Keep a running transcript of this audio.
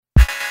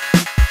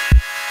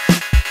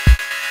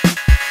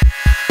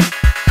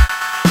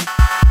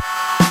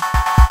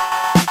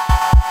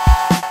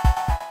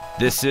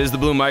This is the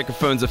Blue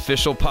Microphone's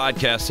official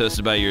podcast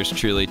hosted by yours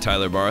truly,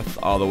 Tyler Barth,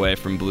 all the way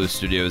from Blue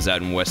Studios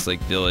out in Westlake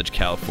Village,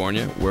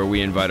 California, where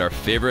we invite our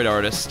favorite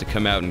artists to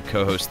come out and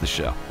co-host the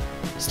show.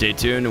 Stay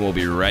tuned and we'll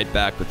be right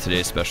back with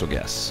today's special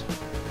guests.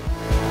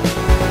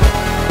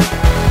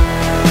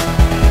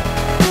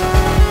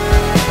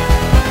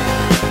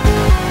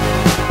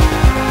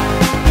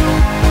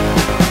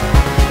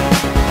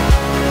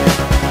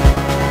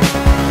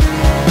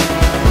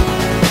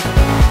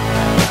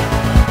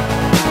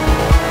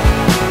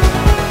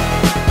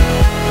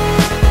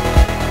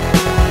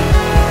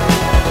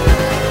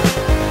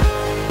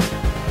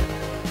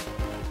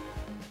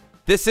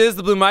 This is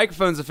the Blue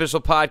Microphone's official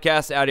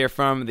podcast out here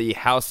from the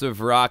House of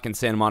Rock in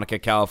Santa Monica,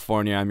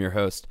 California. I'm your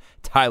host,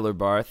 Tyler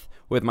Barth,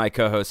 with my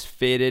co-host,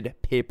 Faded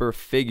Paper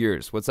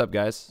Figures. What's up,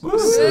 guys?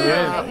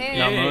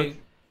 Hey.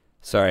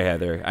 Sorry,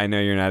 Heather. I know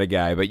you're not a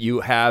guy, but you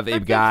have a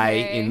guy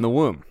in the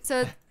womb. So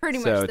it's pretty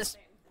much the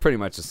same. Pretty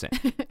much the same.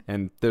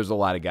 And there's a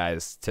lot of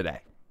guys today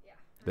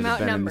that have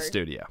been in the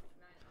studio.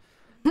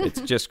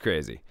 It's just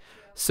crazy.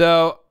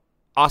 So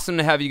awesome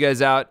to have you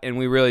guys out, and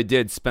we really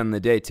did spend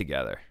the day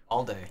together.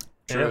 All day.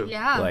 True.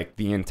 Yeah. Like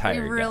the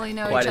entire We really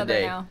know Quite each a other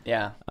day. now.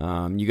 Yeah.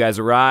 You guys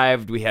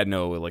arrived. We had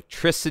no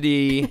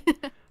electricity.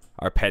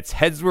 Our pets'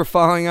 heads were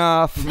falling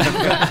off.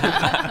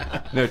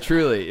 No,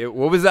 truly.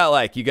 What was that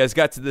like? You guys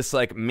got to this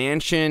like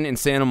mansion in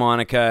Santa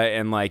Monica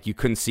and like you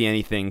couldn't see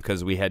anything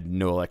because we had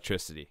no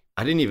electricity.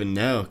 I didn't even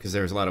know because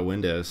there was a lot of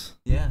windows.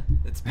 Yeah,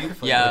 it's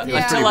beautiful. Yeah.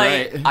 Yeah. Until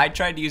Pretty I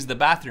tried to use the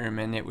bathroom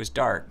and it was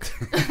dark.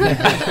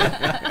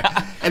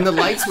 And the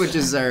light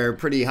switches are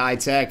pretty high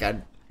tech.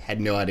 I had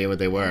no idea what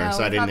they were, No, so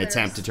I we didn't thought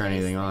attempt there to turn was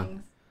anything space on.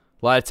 things.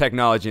 A lot of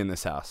technology in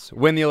this house.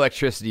 When the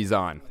electricity's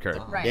on,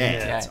 Kurt. Right. Yeah,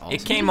 Yeah, that's awesome.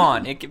 it came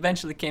on. It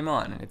eventually came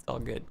on, and it's all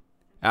good.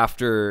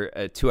 After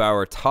a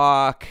 2-hour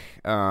talk,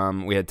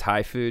 we had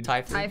Thai food.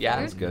 Thai food, Thai yeah.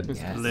 food? That's good.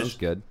 Yeah. That was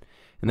good.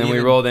 And then we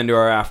rolled into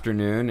our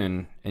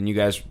afternoon, and you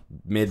guys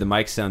made the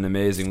mic sound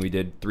amazing. We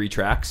did 3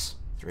 tracks.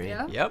 3.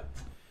 Yeah. Yep.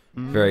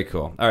 Very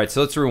cool. All right,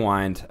 so let's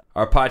rewind.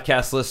 Our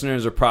podcast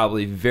listeners are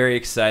probably very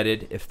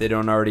excited, if they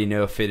don't already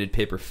know Faded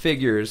Paper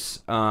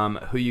Figures,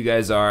 who you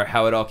guys are,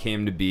 how it all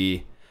came to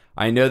be.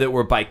 I know that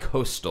we're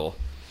bi-coastal.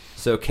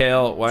 So,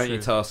 Kale, why don't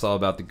you tell us all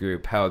about the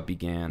group, how it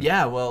began?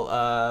 Yeah,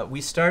 well, we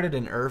started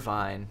in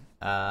Irvine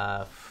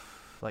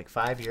like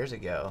 5 years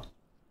ago.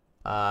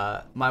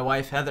 My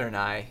wife Heather and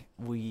I,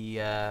 we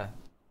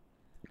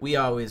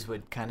always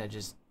would kind of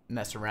just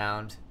mess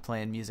around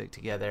playing music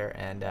together,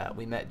 and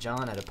we met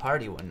John at a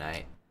party one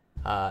night,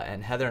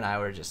 and Heather and I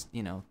were just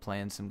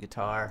playing some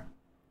guitar,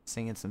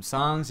 singing some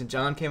songs, and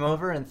John came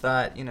over and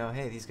thought,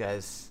 hey, these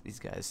guys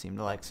seem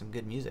to like some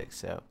good music.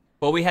 So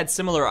Well, we had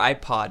similar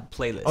iPod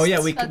playlists. oh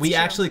yeah, we That's true.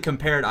 actually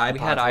compared iPods. We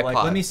had We're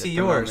like, let me iPods see at the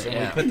yours, moment,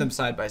 and yeah. we put them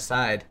side by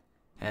side,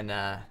 and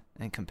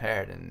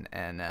compared,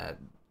 and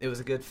it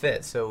was a good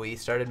fit. So we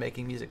started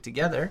making music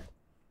together,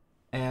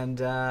 and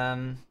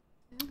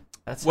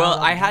that's Well,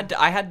 how I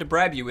had to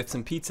bribe you with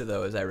some pizza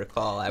though, as I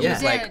recall. I Yeah.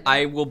 was You like, did.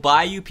 I will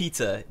buy you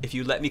pizza if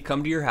you let me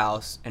come to your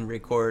house and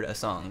record a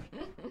song.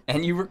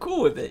 And you were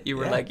cool with it. You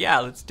were Yeah. like, yeah,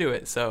 let's do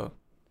it. So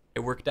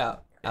it worked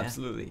out. Yeah.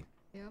 Absolutely.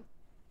 Yep.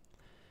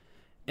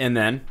 And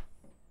then?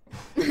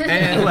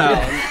 and well,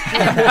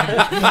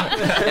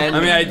 And I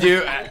mean, I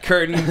do,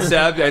 Kurt and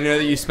Seb, I know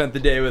that you spent the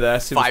day with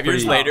us. It was 5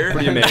 years later.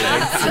 Pretty amazing.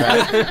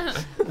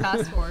 Right?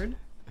 Fast forward.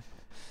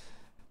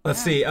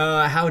 let's see.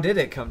 How did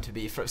it come to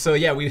be? So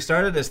yeah, we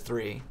started as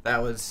 3.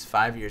 That was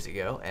 5 years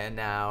ago, and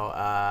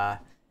now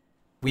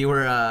we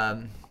were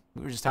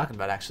just talking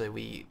about actually.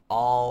 We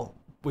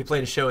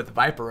played a show at the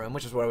Viper Room,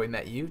 which is where we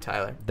met you,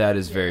 Tyler. That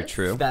is very Yes.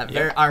 true.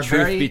 Our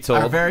Truth be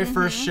told. very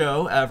first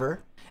show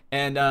ever.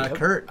 And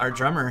Kurt, our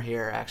drummer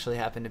here, actually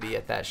happened to be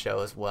at that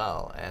show as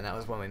well, and that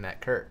was when we met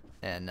Kurt.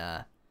 And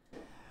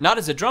not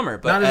as a drummer,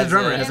 but Not as a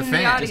drummer, as a In the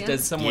fan. audience. just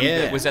as someone Yeah,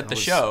 that was at the I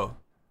was- show.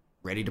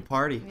 Ready to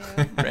party.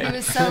 Yeah. It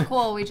was so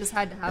cool. We just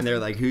had to have And they're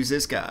him. like, who's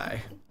this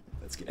guy?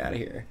 Let's get out of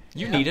here.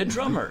 You need a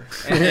drummer.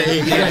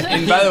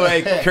 And by the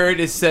way, Kurt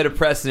has set a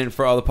precedent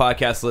for all the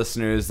podcast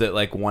listeners that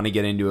like want to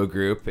get into a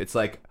group. It's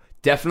like,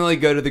 definitely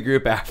go to the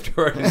group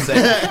afterward and say,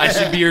 I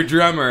should be your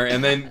drummer,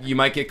 and then you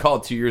might get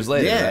called 2 years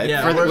later, Yeah, right?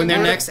 Yeah. when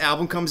their next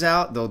album comes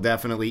out, they'll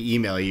definitely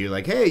email you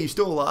like, hey, you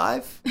still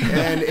alive?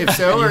 And if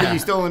so, are you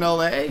still in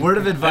LA? word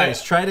of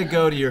advice: try to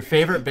go to your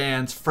favorite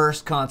band's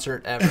first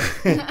concert ever.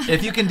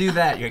 If you can do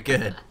that, you're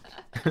good.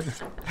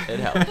 It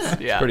helps.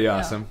 Yeah. Pretty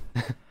awesome.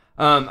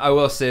 I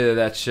will say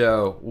that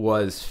show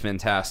was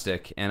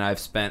fantastic, and I've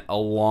spent a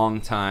long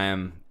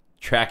time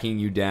tracking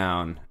you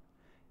down,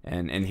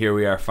 and here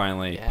we are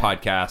finally,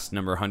 podcast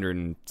number 100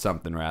 and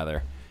something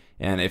rather,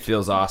 and it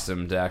feels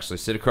awesome to actually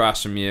sit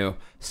across from you,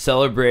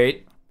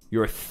 celebrate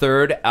your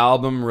 3rd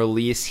album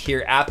release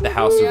here at the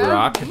House of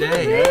Rock.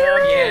 Today.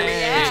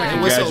 Yeah.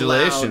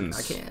 Congratulations.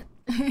 I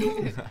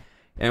can't.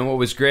 And what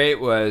was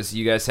great was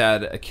you guys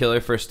had a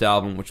killer first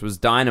album, which was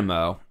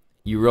Dynamo.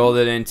 You rolled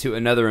it into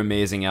another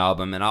amazing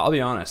album, and I'll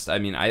be honest, I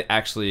mean,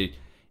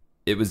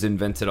 it was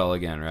Invented All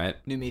Again, right?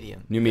 New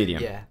Medium. New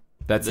Medium. Yeah.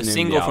 That's The name of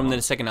single from album.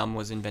 the second album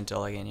was Invent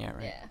All Again, yeah,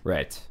 right? Yeah.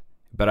 Right.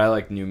 but I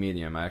like New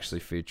Medium. I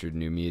actually featured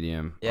New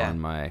Medium on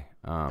my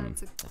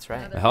That's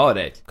right.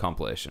 holiday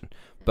compilation.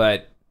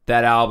 But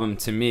that album,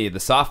 to me, the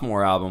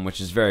sophomore album, which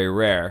is very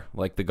rare,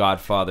 like The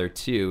Godfather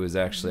 2, is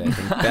actually, I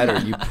think, better.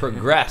 You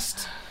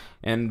progressed.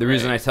 And the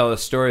reason I tell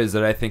this story is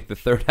that I think the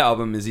third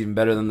album is even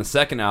better than the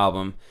second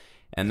album.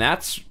 And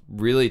that's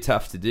really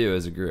tough to do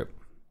as a group.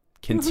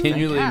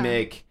 Continually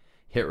make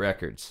hit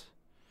records.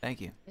 Thank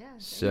you. Yeah,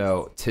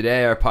 So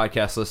today our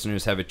podcast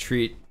listeners have a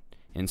treat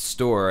in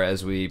store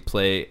as we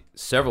play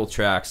several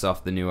tracks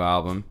off the new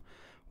album,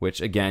 which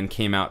again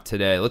came out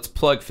today. Let's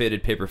plug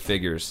Faded Paper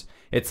Figures.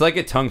 It's like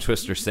a tongue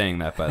twister saying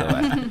that, by the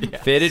way.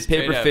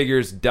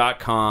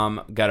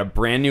 FadedPaperFigures.com. Got a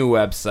brand new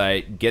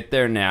website. Get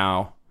there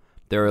now.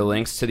 There are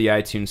links to the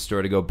iTunes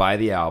store to go buy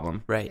the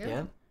album. Right.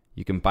 Yeah.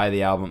 You can buy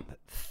the album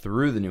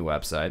through the new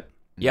website.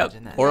 Yep.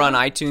 Imagine that. Or on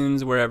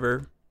iTunes,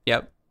 wherever.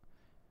 Yep.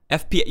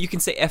 You can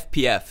say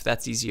FPF.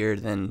 That's easier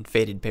than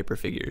Faded Paper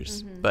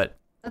Figures. But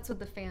That's what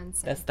the fans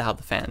say. that's how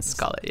the fans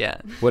call it. Yeah.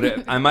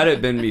 I might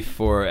have been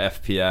before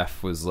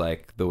FPF was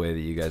like the way that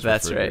you guys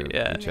That's refer right, to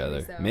yeah. each Maybe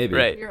other. so. Maybe.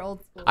 Right. You're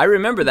old school. I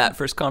remember that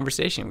first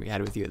conversation we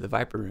had with you at the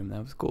Viper Room.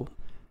 That was cool.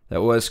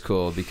 That was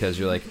cool because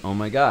you're like, oh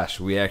my gosh,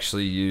 we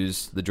actually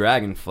used the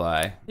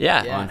Dragonfly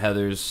Yeah. on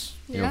Heather's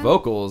Yeah.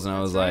 vocals, and I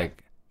was right.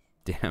 like,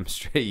 damn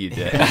straight you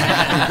did.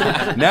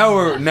 now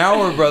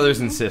we're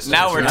brothers and sisters.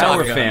 Now we're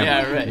talking. family.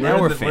 Yeah, right.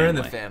 Now we're We're in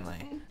the family.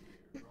 family.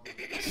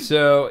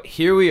 So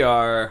here we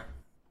are,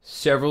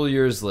 several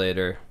years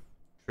later.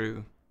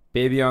 True.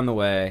 Baby on the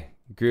way.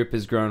 Group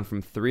has grown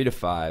from 3 to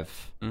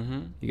 5.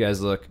 Mm-hmm. You guys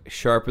look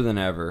sharper than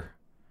ever.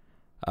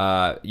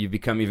 You've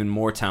become even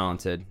more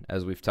talented,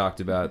 as we've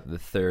talked about, the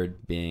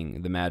third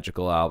being the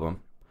magical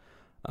album.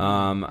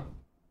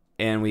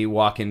 And we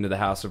walk into the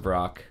House of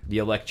Rock. The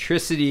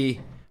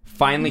electricity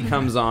finally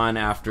comes on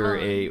after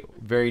a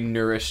very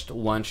nourished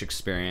lunch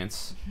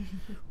experience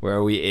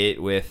where we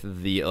ate with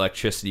the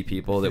electricity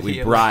people that we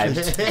The bribed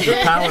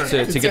The power.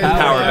 to get the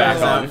power back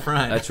was out on.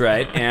 front. That's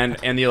right.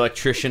 And the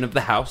electrician of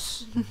the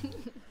house.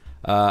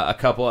 A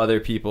couple other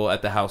people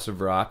at the House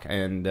of Rock.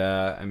 And,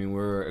 I mean,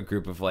 we're a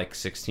group of like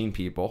 16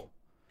 people.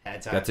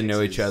 Got to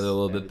know each other a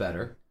little bit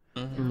better.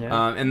 Mm-hmm.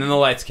 And then the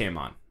lights came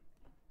on.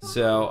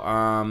 So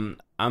I'm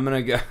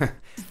gonna go.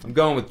 I'm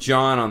going with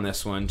John on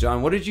this one.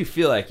 John, what did you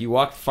feel like? You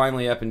walked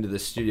finally up into the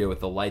studio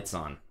with the lights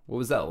on. What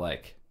was that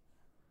like?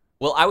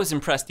 Well, I was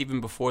impressed even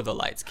before the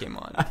lights came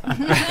on.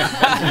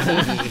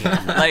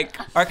 Like,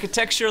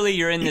 architecturally,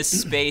 you're in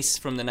this space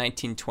from the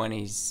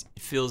 1920s.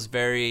 It feels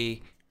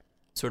very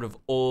sort of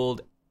old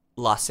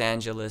Los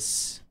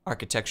Angeles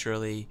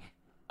architecturally.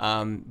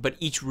 But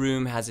each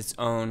room has its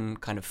own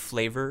kind of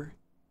flavor.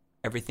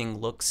 Everything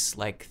looks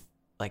like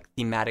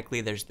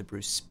thematically, there's the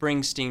Bruce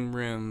Springsteen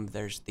room,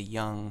 there's the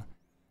young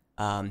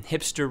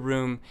hipster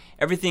room.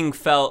 Everything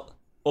felt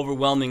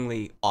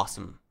overwhelmingly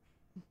awesome.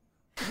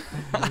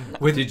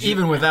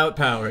 Even without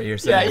power, you're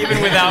saying. Yeah,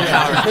 even without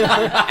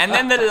power. And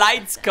then the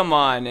lights come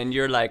on, and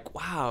you're like,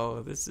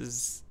 wow, this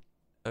is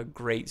a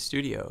great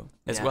studio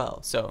as Yeah.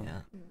 well. So,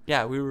 Yeah.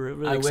 yeah, we were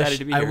really excited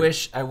to be here.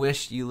 I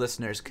wish you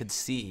listeners could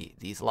see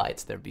these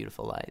lights. They're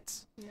beautiful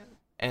lights. Yeah.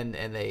 And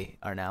they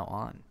are now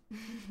on.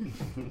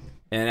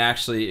 And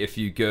actually, if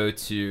you go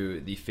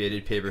to the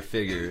Faded Paper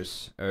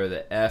Figures or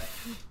the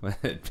F, I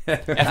don't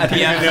even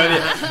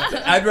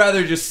know I'd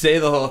rather just say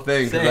the whole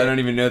thing because I don't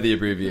even know the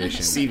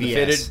abbreviation.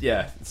 CVS.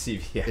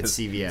 CVS. It's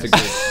CVS.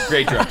 It's a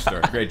great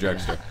drugstore. Great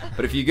drugstore.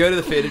 But if you go to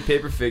the Faded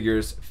Paper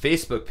Figures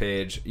Facebook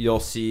page, you'll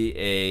see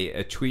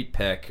a tweet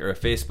pic or a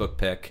Facebook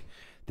pic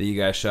that you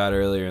guys shot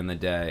earlier in the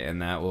day,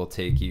 and that will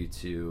take you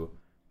to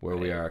where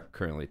we are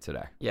currently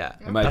today. Yeah.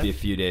 It might be a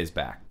few days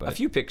back, but A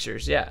few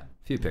pictures, yeah.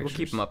 few pictures. We'll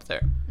keep them up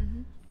there.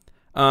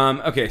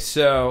 Okay,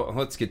 so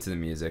let's get to the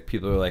music.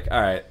 People are like,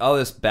 all right, all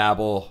this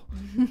babble.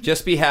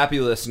 Just be happy,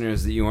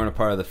 listeners, that you weren't a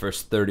part of the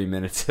first 30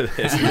 minutes of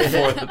this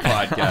before the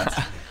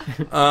podcast.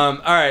 All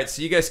right,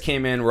 so you guys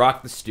came in,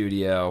 rocked the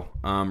studio,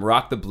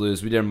 rocked the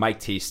blues. We did a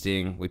mic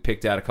tasting. We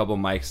picked out a couple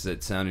mics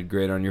that sounded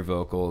great on your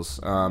vocals.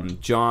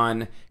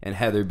 John and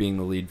Heather being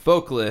the lead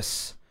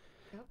vocalists.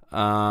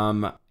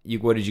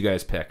 What did you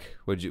guys pick?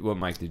 What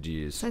mic did you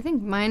use? So I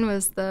think mine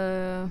was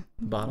the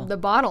Bottle. The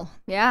bottle.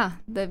 Yeah.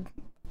 The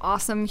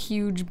awesome,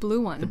 huge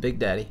blue one. The Big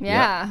Daddy.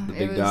 Yeah. Yep, the it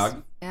big was-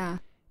 dog. Yeah.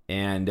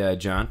 And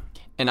John?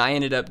 And I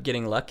ended up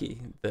getting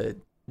lucky. The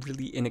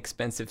really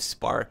inexpensive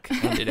Spark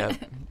ended up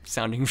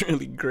sounding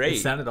really great.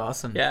 It sounded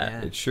awesome.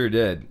 Yeah. It sure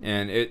did,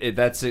 and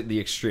that's at the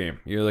extreme.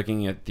 You're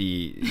looking at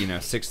the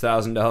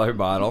 $6,000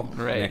 bottle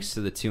Right. next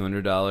to the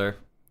 $200.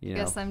 I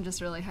guess I'm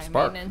just really high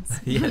Spark. maintenance.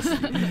 Yes.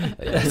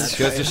 It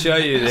goes to show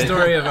you The the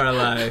story of our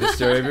lives. the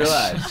story of your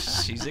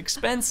lives. She's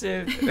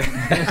expensive.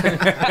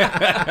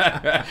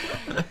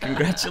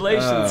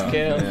 Congratulations,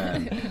 Kale.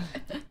 Yeah.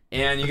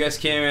 And you guys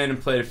came in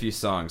and played a few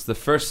songs. The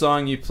first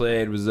song you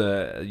played was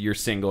your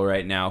single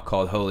right now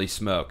called Holy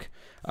Smoke.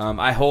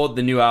 I hold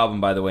the new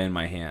album, by the way, in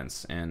my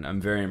hands, and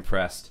I'm very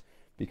impressed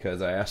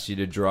because I asked you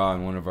to draw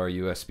on one of our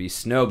USB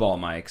snowball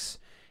mics,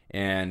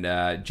 and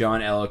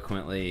John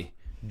eloquently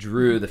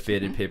drew the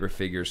Faded Paper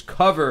Figures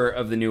cover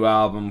of the new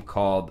album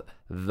called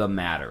The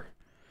Matter.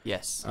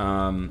 Yes.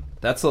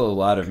 That's a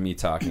lot of me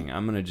talking.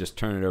 I'm going to just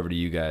turn it over to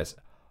you guys.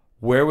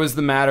 Where was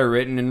The Matter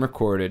written and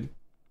recorded?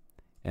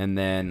 And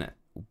then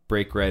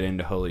break right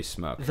into Holy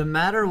Smoke. The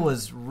Matter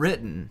was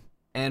written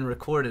and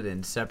recorded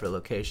in separate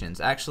locations.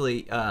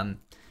 Actually,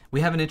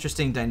 we have an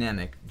interesting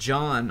dynamic.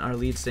 John, our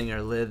lead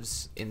singer,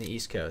 lives in the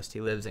East Coast.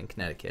 He lives in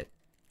Connecticut.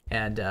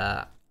 And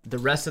the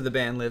rest of the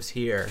band lives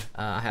here.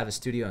 I have a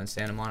studio in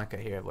Santa Monica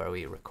here where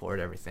we record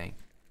everything.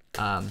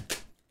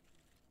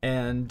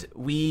 And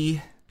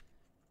we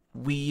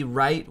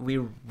write, we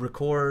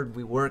record,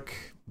 we work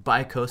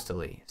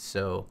bi-coastally.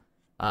 So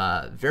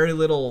very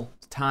little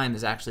time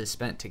is actually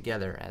spent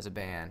together as a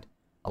band.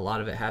 A lot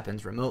of it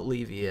happens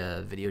remotely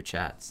via video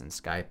chats and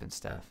Skype and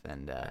stuff.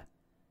 And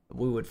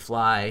we would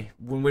fly,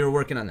 when we were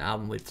working on the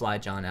album, we'd fly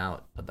John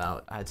out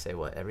about, I'd say,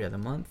 every other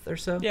month or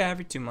so? Yeah,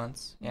 every 2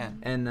 months. Yeah.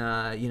 And,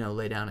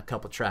 lay down a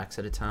couple tracks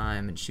at a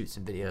time and shoot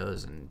some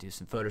videos and do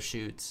some photo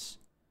shoots.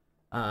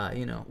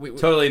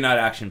 Totally not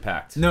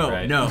action-packed. No,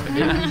 right? no.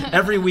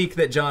 Every week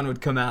that John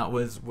would come out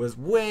was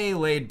way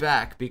laid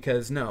back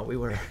because, we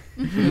were...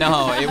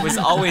 No, it was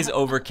always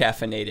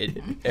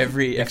over-caffeinated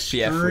every FPF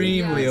week.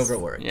 Extremely Yes.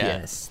 overworked, Yeah.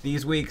 yes.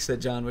 These weeks that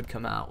John would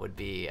come out would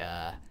be...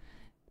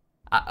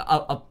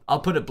 I'll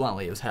put it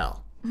bluntly, it was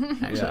hell,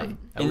 actually.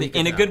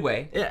 In a good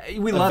way. Yeah,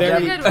 we loved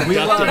very every,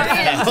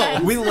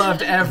 productive we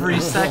loved every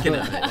second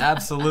of it,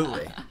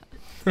 absolutely.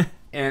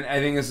 And I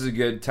think this is a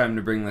good time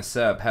to bring this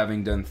up.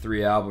 Having done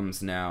 3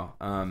 albums now,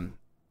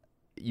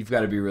 you've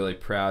got to be really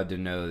proud to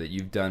know that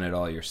you've done it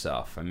all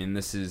yourself. I mean,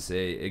 this is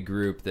a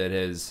group that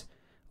has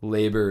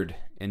labored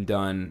and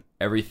done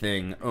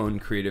everything, own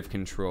creative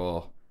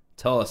control.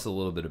 Tell us a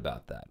little bit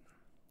about that.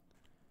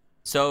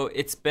 So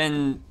it's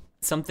been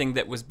something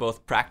that was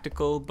both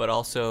practical but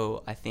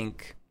also, I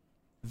think,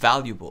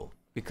 valuable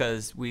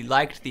because we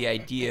liked the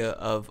idea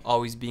of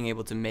always being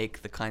able to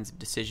make the kinds of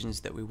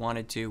decisions that we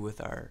wanted to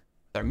with our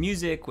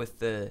music, with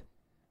the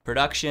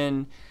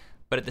production,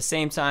 but at the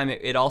same time,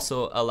 it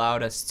also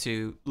allowed us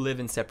to live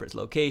in separate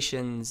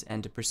locations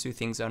and to pursue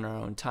things on our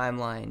own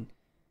timeline.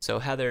 So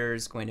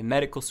Heather's going to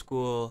medical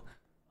school,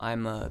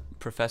 I'm a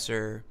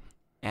professor,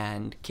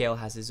 and Cale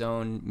has his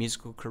own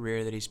musical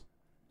career that he's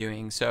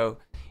doing. So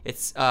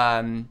it's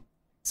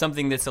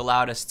something that's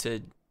allowed us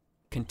to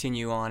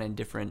continue on in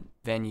different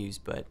venues,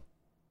 but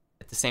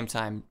at the same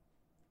time,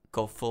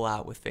 go full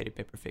out with Faded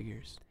Paper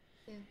Figures.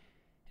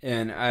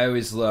 And I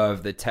always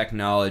love that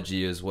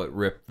technology is what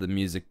ripped the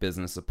music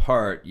business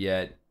apart,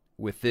 yet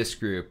with this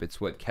group, it's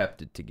what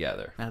kept it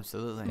together.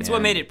 Absolutely. It's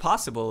what made it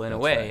possible in a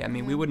That's way. right. I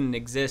mean, we wouldn't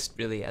exist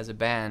really as a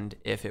band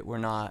if it were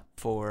not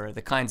for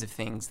the kinds of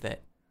things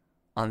that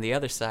on the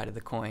other side of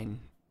the coin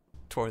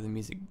tore the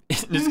music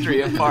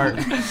industry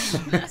apart.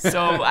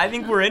 So I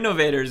think we're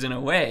innovators in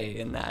a way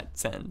in that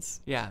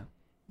sense. Yeah.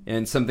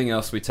 And something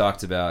else we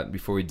talked about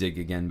before we dig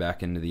again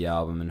back into the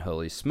album and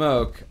Holy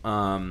Smoke,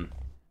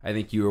 I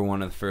think you were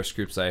one of the first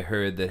groups I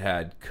heard that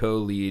had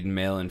co-lead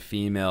male and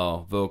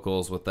female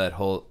vocals with that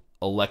whole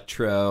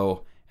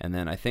electro and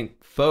then I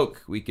think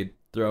folk we could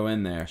throw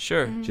in there.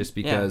 Sure. Just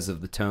because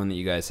of the tone that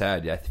you guys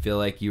had. I feel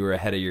like you were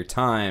ahead of your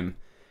time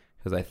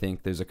because I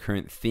think there's a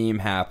current theme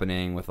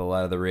happening with a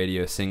lot of the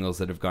radio singles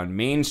that have gone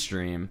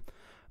mainstream,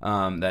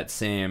 that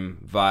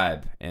same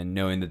vibe. And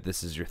knowing that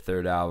this is your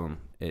 3rd album,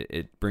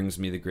 it brings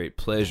me the great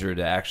pleasure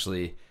to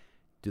actually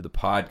do the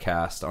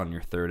podcast on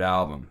your 3rd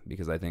album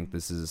because I think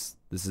this is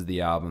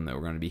the album that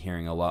we're going to be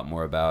hearing a lot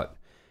more about,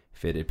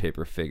 Faded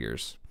Paper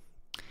Figures.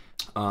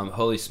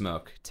 Holy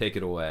Smoke, take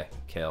it away,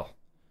 Cale.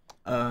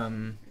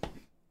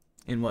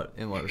 In what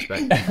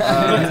respect?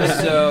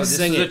 So this is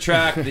a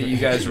track that you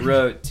guys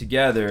wrote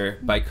together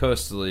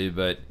bi-coastally,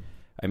 but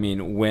I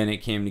mean, when it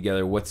came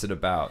together, what's it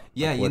about?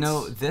 Yeah,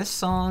 What's- this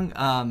song,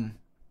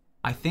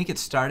 I think it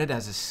started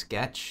as a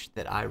sketch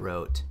that I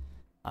wrote.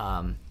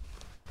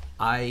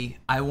 I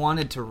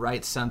wanted to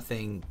write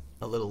something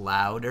a little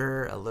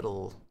louder, a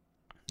little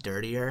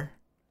dirtier,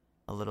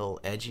 a little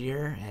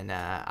edgier, and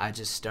I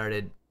just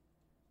started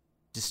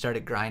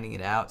grinding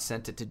it out,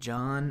 sent it to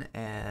John,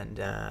 and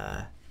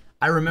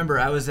I remember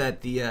I was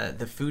at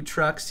the food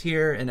trucks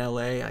here in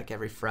LA. Like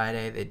every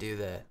Friday,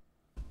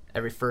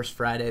 every first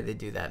Friday they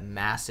do that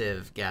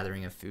massive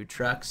gathering of food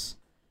trucks.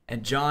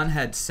 And John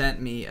had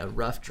sent me a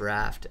rough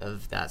draft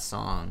of that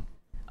song,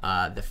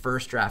 the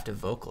first draft of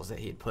vocals that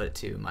he had put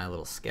to my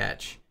little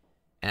sketch,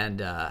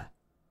 and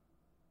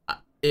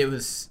it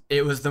was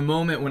the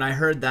moment when I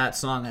heard that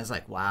song. I was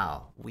like,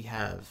 wow, we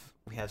have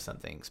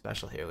something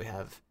special here. We're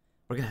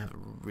gonna have a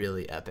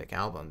really epic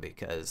album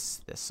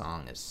because this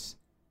song is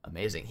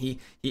amazing.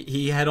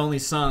 He had only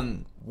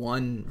sung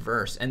one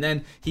verse, and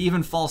then he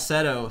even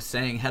falsetto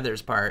sang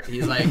Heather's part.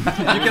 He's like, you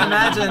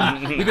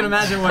can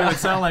imagine what it would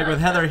sound like with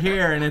Heather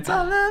here, and it's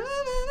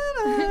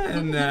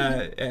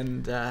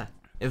and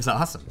it was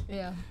awesome.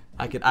 Yeah.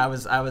 I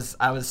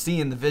was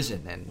seeing the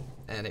vision,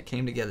 and it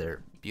came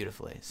together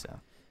beautifully. So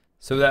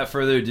without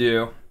further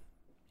ado,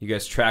 you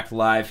guys tracked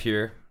live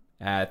here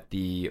at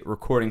the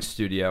recording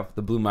studio,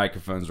 the Blue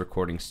Microphones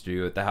recording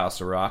studio at the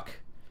House of Rock.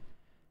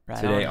 Right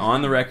Today on.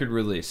 on the record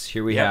release,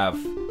 here we have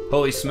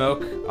Holy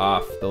Smoke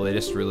off the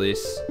latest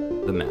release,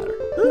 The Matter.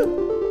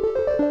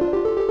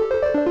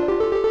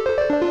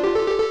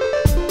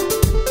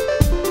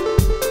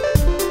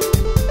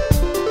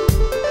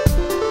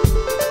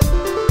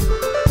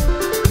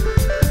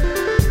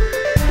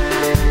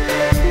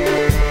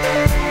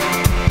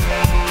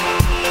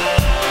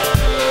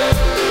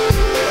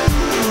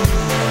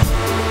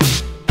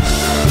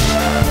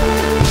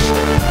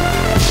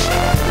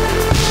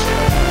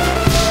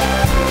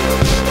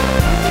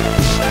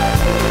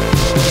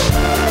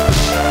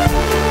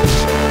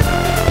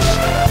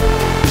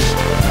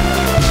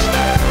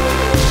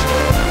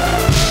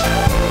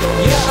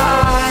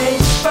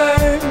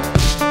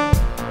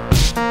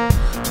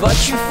 But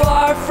you're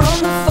far from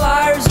the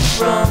fires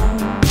of Rome.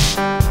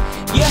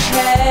 Your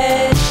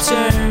head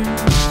turns,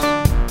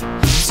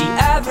 see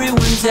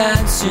everyone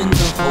dancing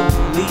the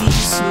holy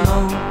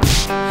smoke.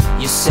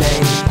 You say,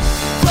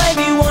 play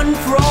me one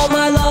for all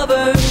my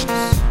lovers,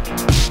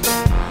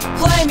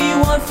 play me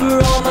one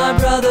for all my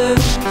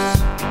brothers,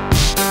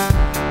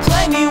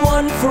 play me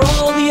one for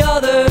all the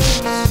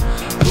others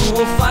who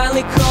will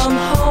finally come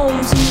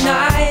home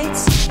tonight.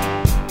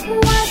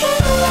 Was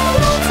it a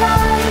little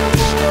time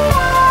to be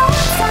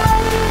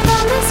outside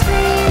from the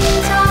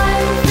screen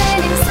time,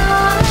 fading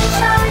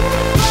sunshine,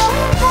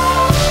 rolling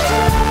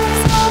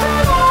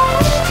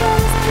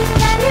ages,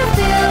 can you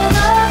feel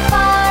the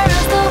fire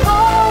as the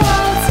whole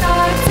world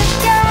starts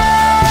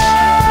again,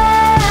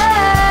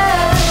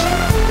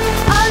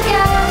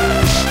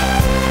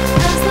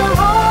 as the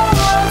whole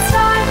world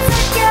starts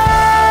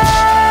again,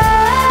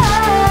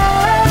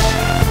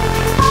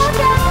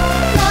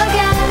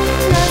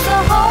 as the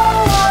whole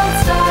world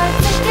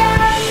starts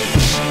again.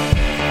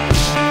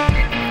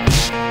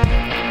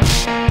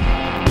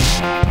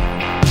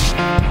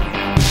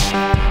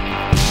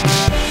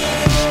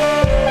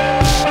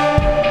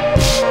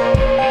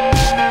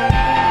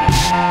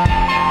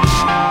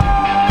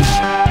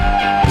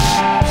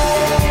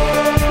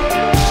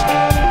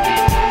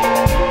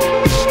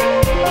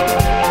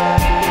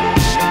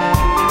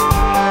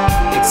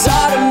 It's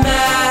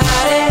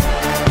automatic.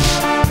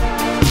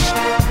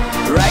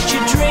 Write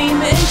your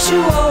dream into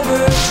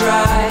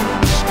overdrive.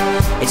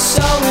 It's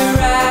so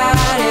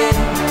erratic,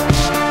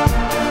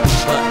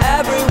 but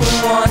everyone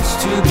wants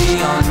to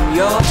be on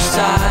your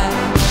side.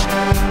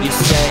 You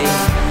say,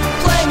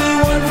 play me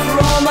one for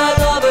all my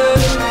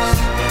lovers,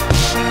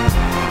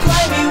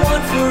 play me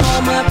one for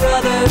all my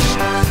brothers,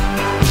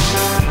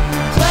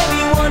 play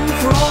me one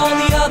for all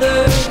the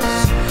others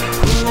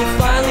who will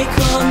finally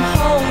come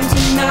home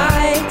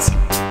tonight.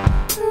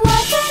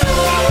 Was it a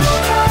little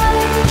time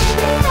to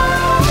be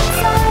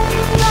outside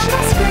from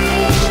the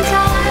screen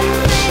time,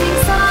 fading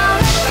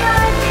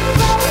sunshine,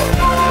 rolling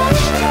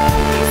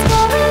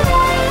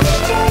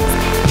ages,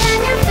 can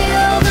you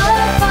feel the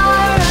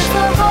fire as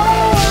the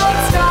whole world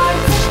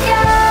starts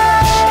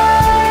again,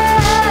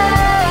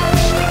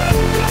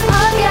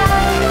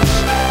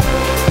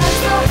 as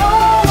the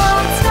whole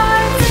world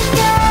starts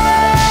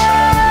again,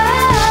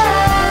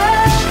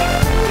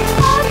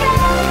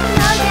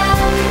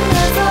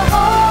 as the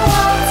whole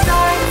world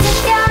starts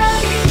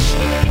again.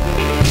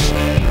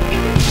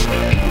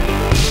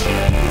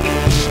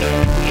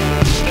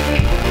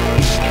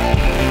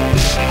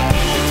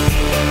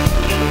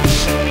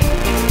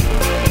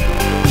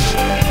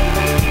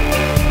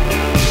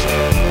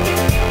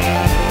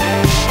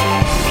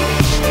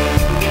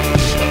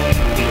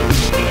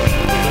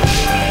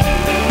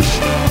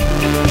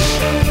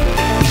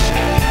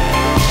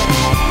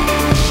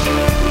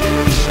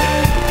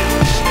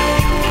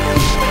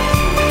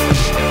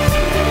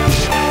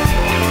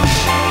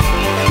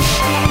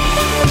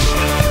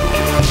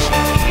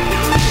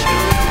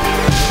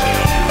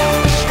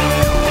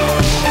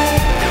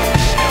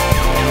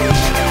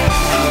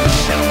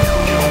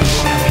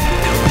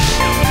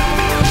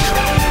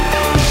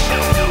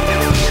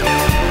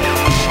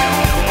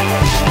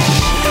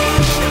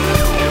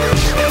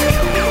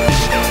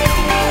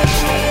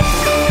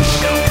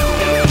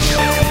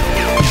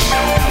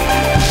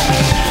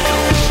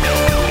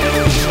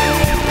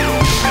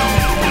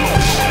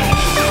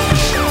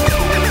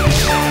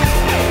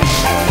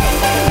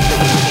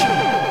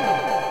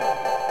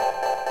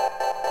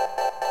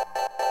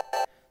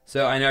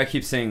 So I know I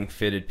keep saying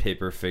fitted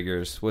paper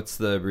figures. What's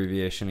the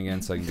abbreviation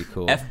again so I can be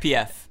cool?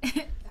 FPF.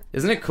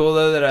 Isn't it cool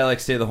though that I like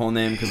say the whole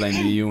name because I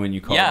knew you when you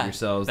called Yeah,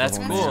 yourselves that's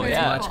the whole cool. name?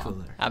 Yeah, Much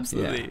cooler.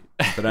 absolutely.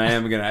 Yeah. But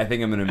I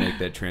think I'm gonna make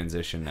that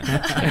transition now.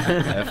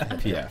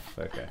 FPF.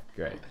 Okay,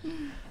 great.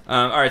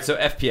 All right, so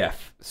FPF.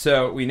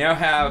 So we now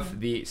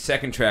have the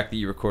second track that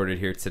you recorded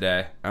here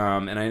today,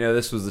 and I know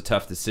this was a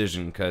tough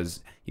decision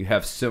because you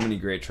have so many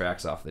great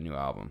tracks off the new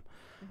album.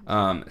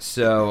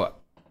 So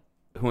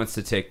who wants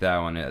to take that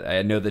one?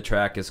 I know the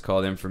track is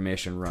called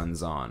 "Information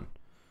Runs On."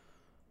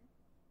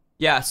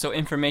 Yeah, so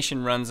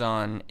Information Runs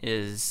On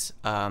is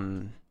a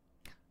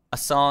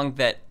song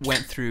that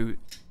went through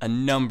a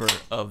number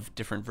of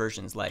different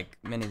versions, like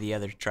many of the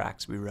other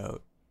tracks we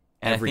wrote.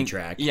 And Every I think,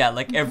 track. Yeah,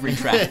 like every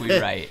track we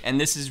write. And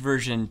this is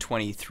version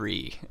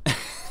 23.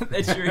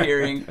 that you're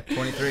hearing.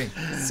 23.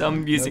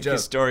 Some music joke.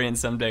 historian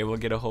someday will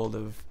get a hold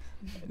of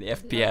the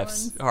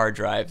FPF's ones. hard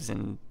drives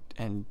and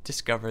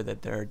discover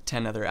that there are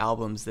 10 other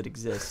albums that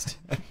exist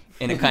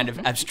in a kind of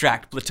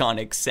abstract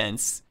platonic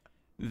sense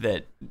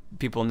that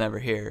people never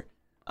hear.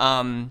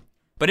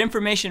 But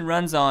Information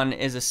Runs On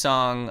is a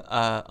song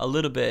a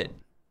little bit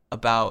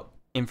about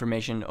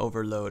information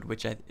overload,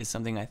 which is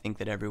something I think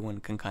that everyone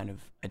can kind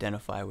of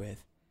identify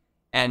with.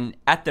 And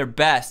at their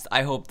best,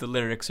 I hope the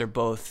lyrics are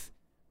both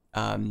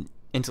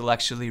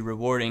intellectually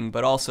rewarding,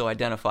 but also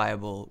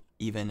identifiable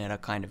even at a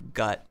kind of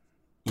gut,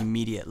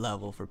 immediate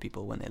level for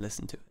people when they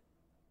listen to it.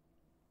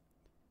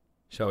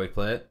 Shall we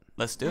play it?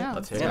 Let's do it. Yeah,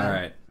 Let's let's hear do it. All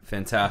right.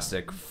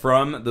 Fantastic.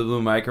 From the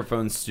Blue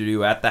Microphone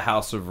Studio at the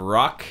House of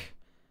Rock,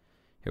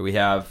 here we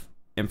have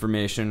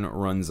Information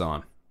Runs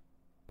On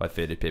by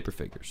Faded Paper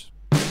Figures.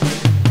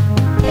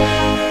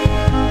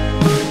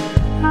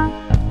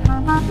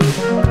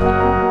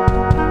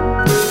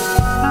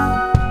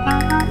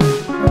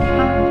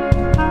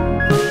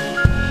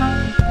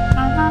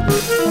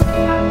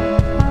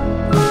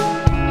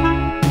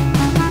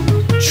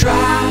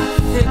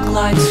 Traffic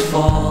lights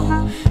fall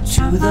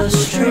to the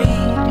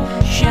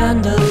street,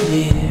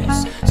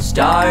 chandeliers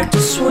start to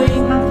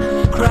swing,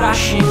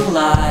 crashing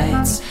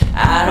lights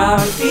at our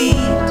feet.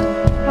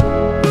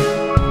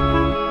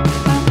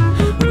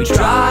 We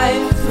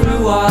drive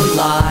through our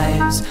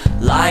lives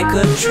like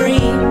a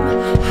dream,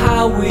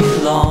 how we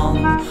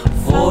long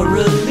for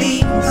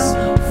release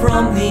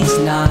from these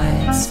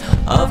nights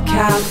of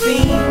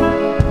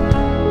caffeine.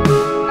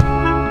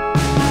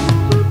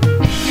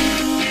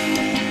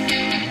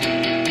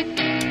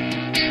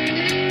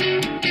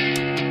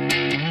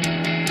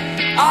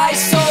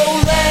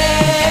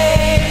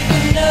 Isolate the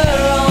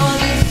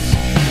neurons.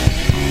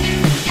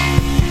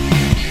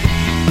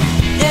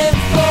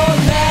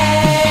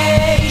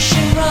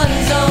 Information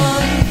runs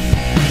on.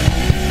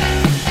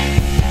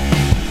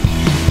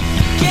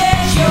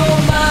 Get your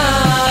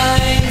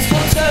minds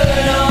will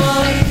turn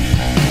on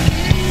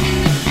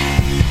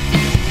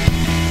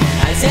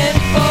as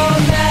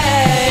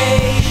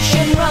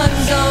information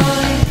runs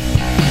on,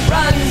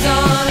 runs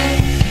on.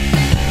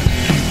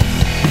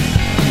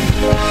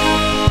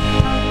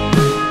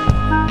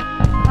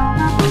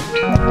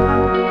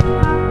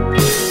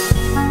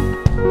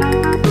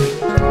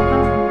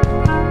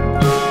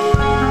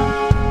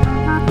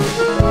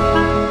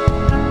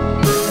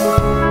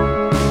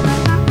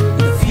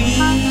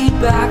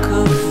 Feedback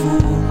of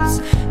fools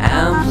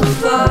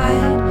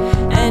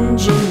amplified.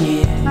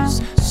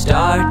 Engineers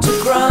start to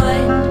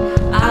grind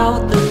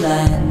out the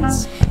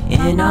lens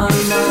in our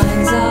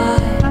mind's eye.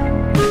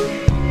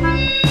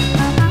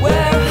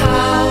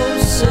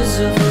 Warehouses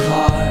of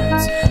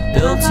cards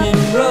built in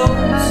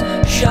rows,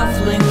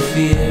 shuffling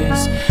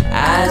fears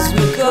as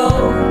we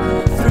go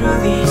through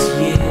these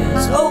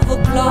years,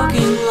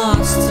 overclocking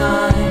lost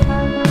time.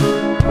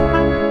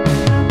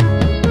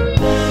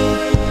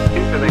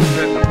 It's an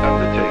expensive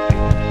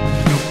undertaking.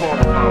 You fall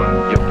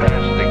upon your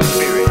past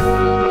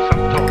experiences, the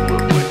sum total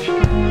of which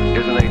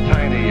is in a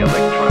tiny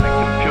electronic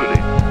computer,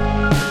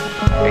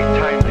 a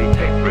timely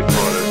tape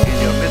recorder in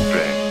your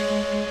mid-brain,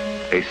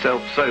 a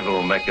self-servo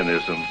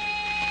mechanism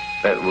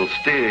that will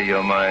steer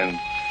your mind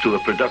to a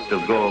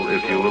productive goal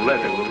if you will let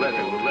it.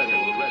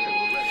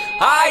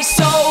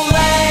 Isolate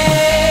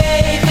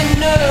the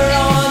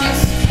neurons.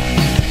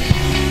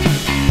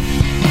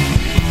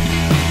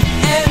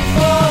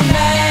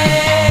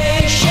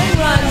 Information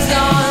runs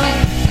on.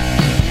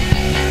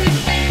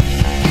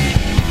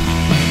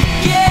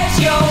 Get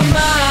your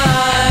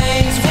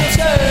minds will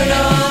turn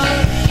on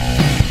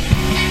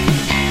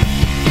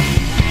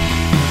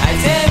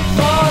as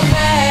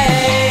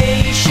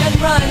information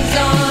runs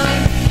on,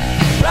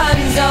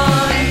 runs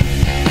on.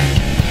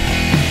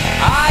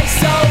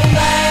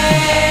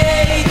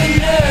 Isolate the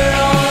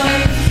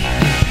neurons.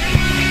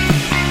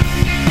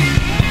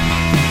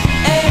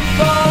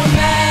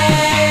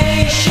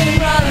 Information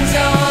runs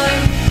on.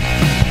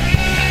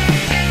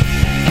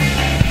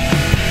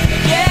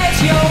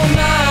 Get your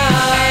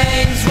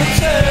minds will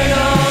turn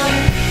on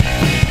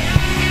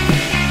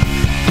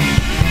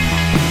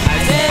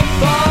as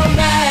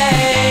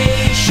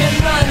information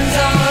runs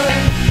on,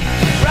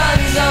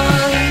 runs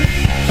on,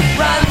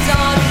 runs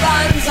on,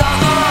 runs on.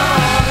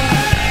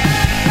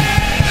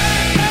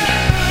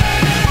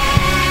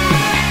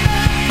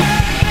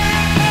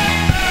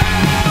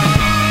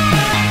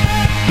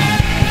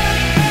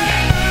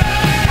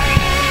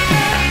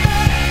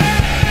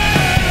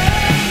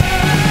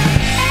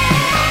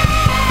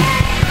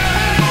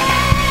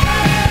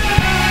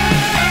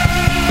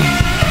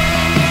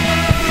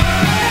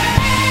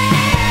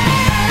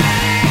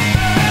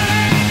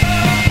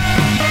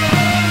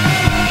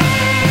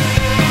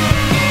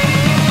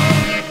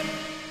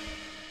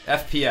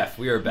 FPF,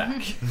 we are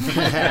back.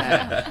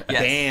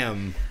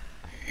 Damn.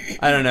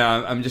 I don't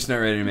know. I'm just not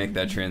ready to make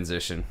that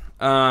transition.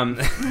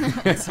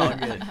 It's all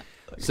good.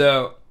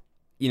 So,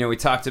 we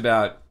talked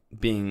about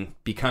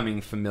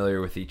becoming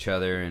familiar with each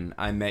other, and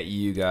I met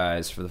you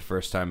guys for the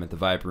first time at the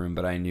Vibe Room,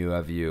 but I knew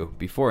of you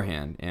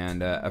beforehand.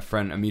 And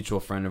a mutual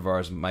friend of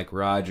ours, Mike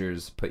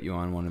Rogers, put you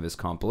on one of his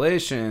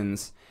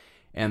compilations,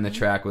 and the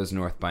track was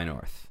North by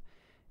North.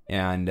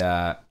 And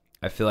I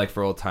feel like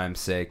for old time's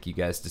sake, you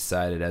guys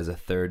decided as a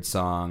third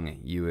song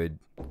you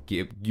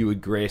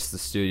would grace the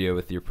studio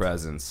with your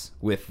presence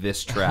with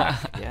this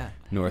track, Yeah.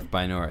 North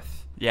by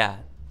North. Yeah.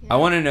 I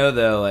want to know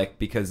though, like,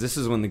 because this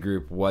is when the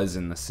group was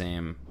in the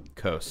same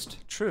coast.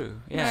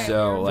 True. Yeah.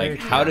 So, like, Very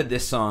true. how did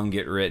this song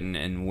get written,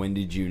 and when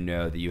did you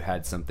know that you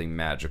had something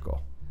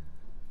magical?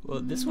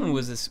 Well, this one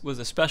was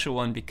a special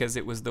one because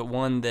it was the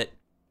one that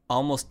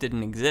almost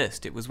didn't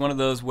exist. It was one of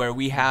those where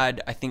we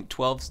had, I think,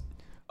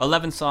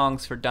 11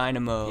 songs for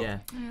Dynamo. Yeah.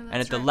 And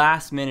at the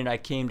last minute, I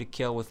came to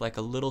Kill with like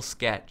a little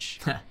sketch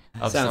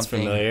of Sounds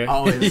something. familiar.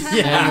 Always.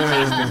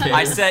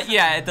 I said,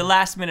 at the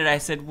last minute, I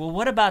said, well,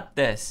 what about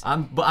this?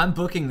 I'm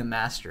booking the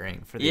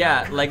mastering for the Yeah,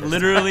 album. like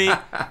literally,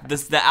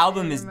 the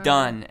album is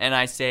done, and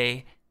I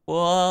say,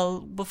 well,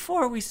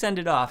 before we send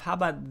it off, how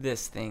about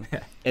this thing?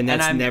 And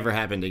that's I'm- never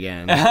happened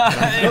again.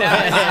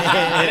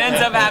 It ends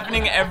up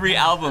happening every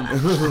album.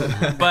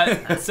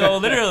 But so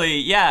literally,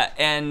 yeah,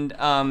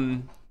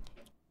 and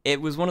it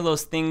was one of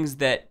those things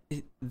that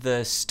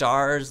the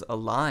stars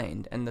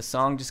aligned, and the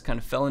song just kind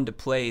of fell into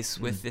place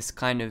with this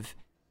kind of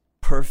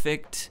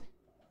perfect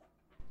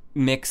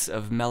mix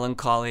of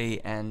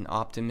melancholy and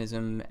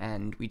optimism,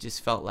 and we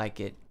just felt like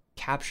it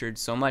captured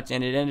so much,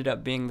 and it ended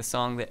up being the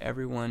song that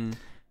everyone.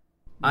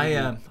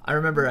 I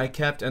remember I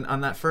kept, and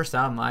on that first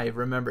album, I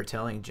remember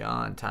telling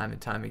John time and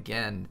time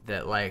again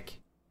that, like,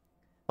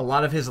 a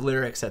lot of his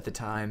lyrics at the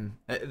time,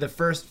 the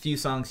first few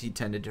songs he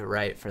tended to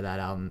write for that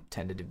album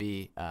tended to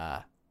be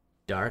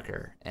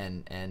darker,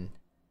 and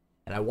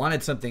I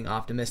wanted something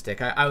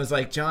optimistic. I was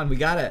like, John, we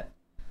gotta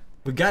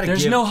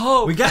There's give, no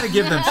hope. We gotta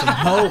give them some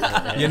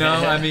hope. You know,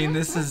 I mean,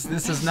 this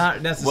is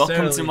not necessarily.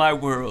 Welcome to my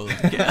world.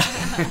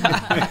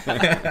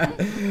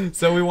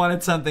 So we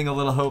wanted something a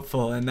little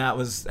hopeful, and that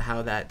was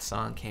how that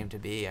song came to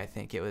be. I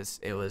think it was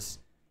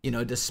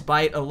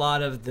despite a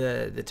lot of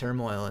the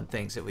turmoil and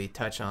things that we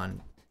touch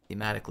on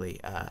thematically,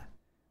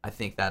 I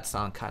think that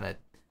song kind of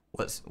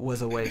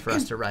was a way for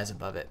us to rise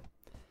above it.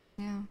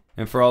 Yeah.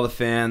 And for all the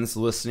fans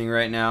listening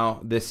right now,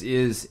 this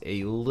is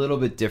a little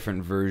bit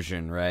different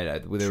version, right? There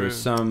True.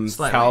 was some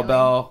Slightly.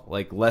 cowbell,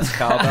 like less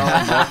cowbell,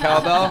 and more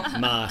cowbell.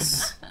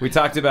 Moss. We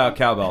talked about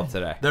cowbell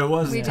today. There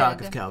was We talk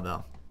did. of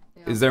cowbell.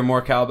 Is there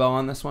more cowbell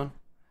on this one?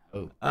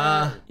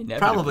 Inevitably.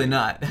 Probably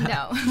not.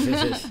 No.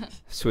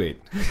 Sweet.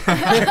 From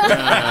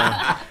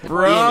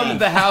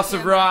the House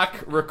of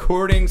Rock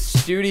recording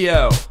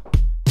studio,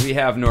 we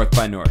have North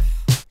by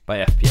North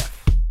by FPF.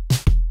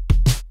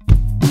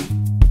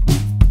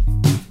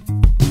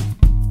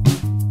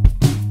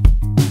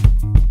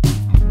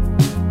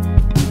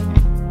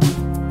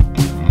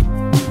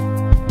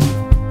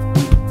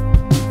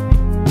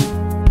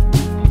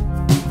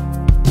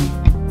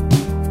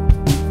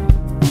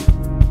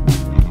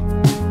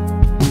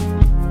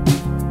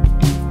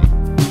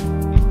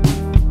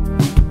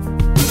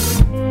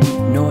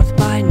 North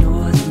by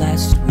north,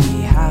 lest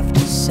we have to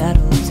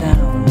settle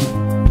down.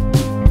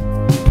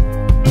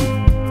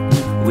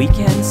 We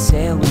can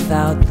sail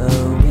without the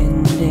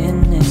wind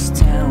in this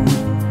town.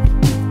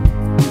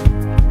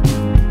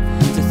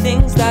 To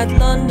things that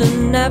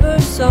London never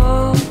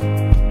saw.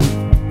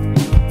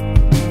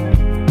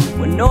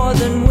 When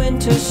northern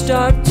winters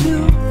start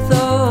to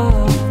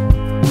thaw.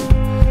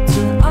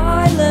 To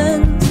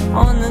islands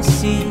on the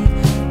sea,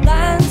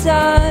 lands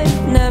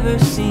I've never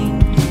seen.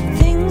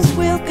 Things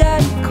will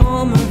get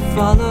calmer,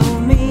 follow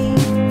me.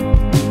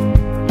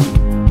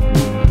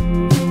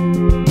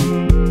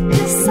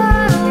 You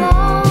said a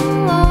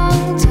long,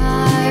 long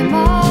time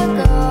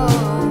ago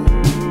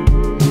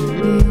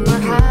you were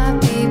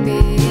happy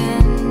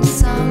being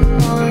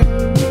someone.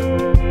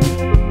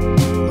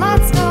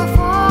 Let's go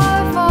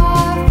far,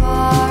 far,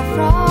 far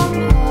from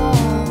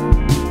home.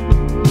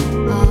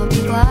 I'll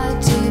be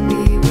glad to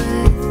be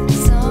with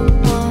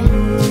someone.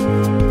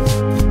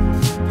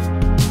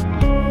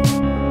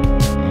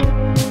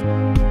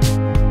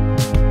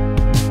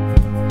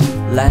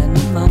 Land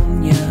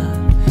ammonia,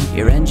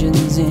 your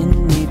engine's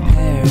in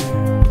repair.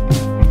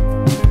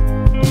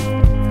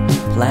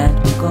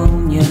 Plant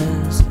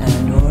begonias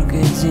and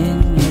orchids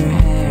in your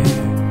hair.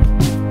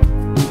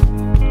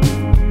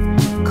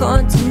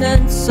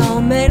 Continents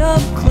all made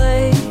of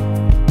clay.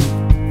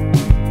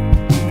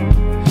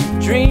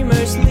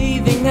 Dreamers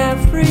leaving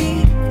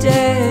every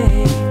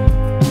day.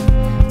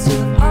 To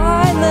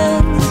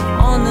islands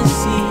on the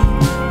sea,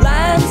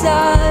 lands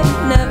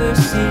I've never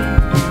seen.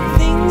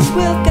 Things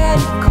will get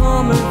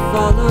calmer,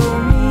 follow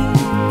me.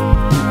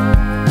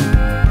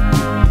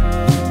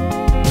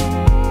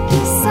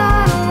 You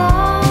said a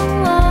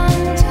long, long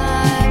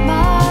time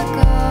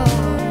ago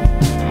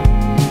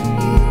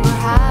you were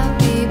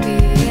happy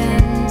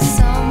being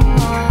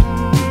someone.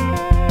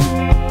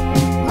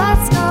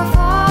 Let's go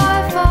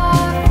far,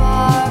 far,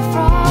 far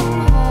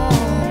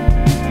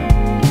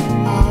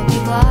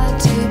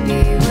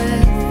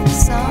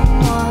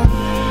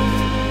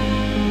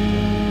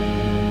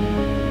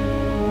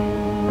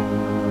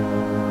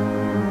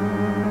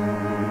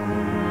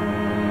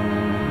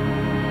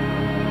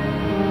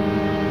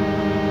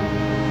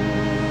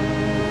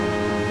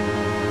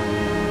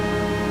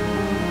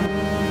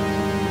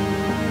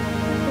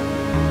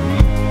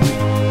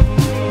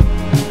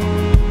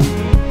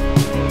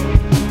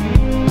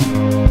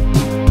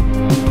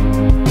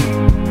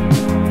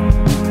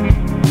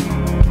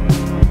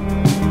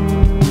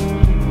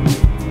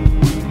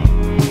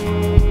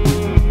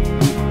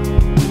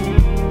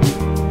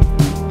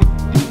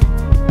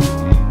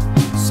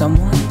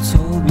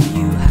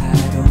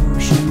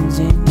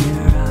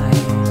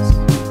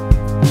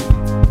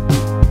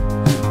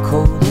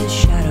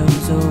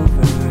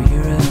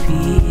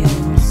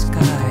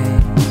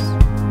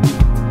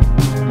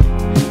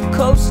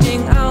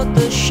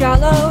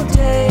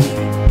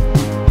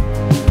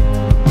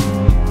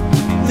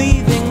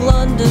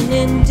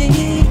in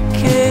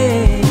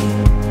decay.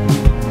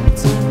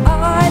 To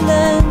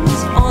islands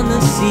on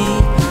the sea,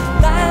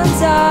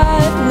 lands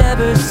I've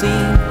never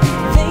seen.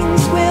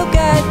 Things will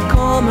get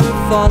calmer,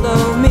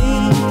 follow me.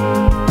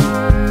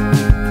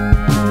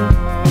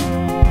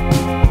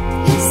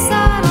 You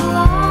said a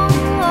long,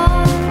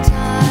 long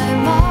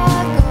time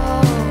ago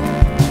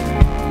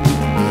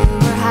you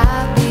were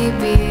happy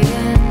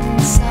being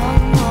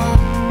someone.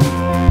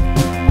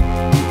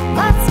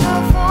 Let's go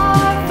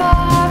far,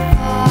 far,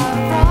 far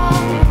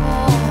from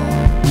home.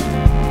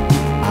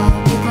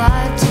 I'll be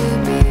glad to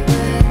be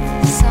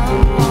with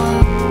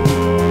someone.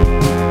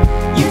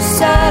 You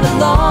said a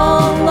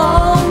long,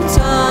 long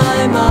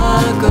time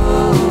ago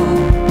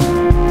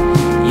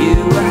you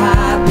were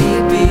happy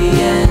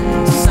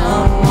being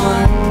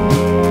someone.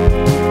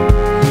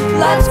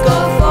 Let's go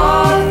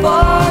far,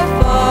 far,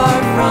 far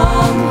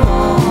from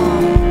home.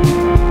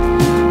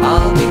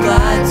 I'll be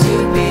glad to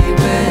be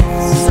with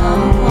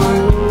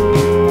someone.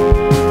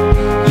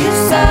 You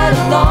said a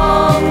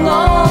long,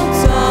 long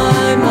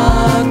time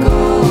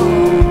ago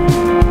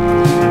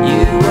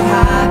you were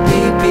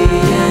happy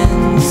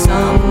being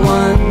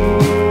someone.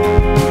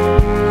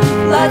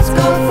 Let's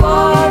go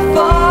far,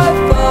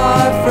 far,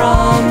 far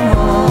from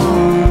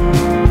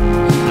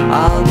home.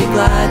 I'll be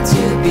glad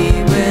to be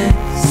with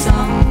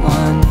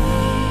someone.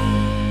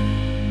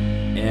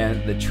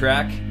 And the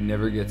track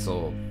never gets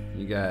old.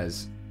 You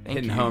guys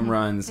hitting you. home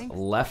runs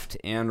left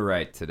and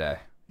right today.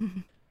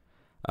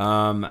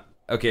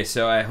 Okay,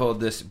 so I hold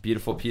this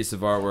beautiful piece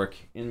of artwork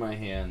in my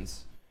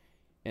hands,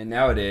 and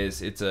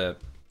nowadays it's a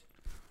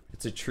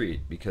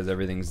treat because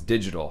everything's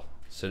digital.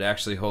 So to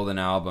actually hold an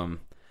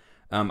album,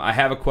 I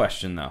have a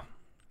question though.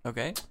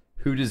 Okay.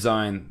 Who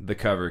designed the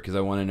cover? Because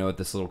I want to know what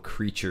this little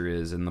creature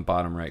is in the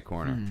bottom right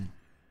corner.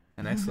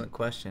 An excellent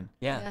question.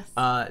 Yeah.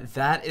 Yes.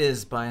 That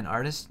is by an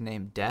artist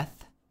named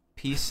Death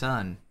P.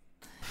 Sun.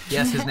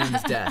 Yes, his name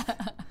is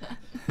Death.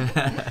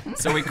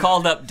 So we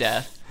called up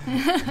Death.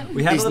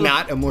 We had He's a little,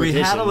 not a We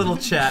had a mortician. little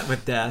chat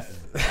with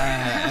Death,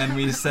 and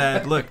we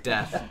said, "Look,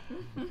 Death,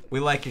 we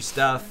like your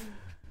stuff."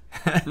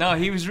 No,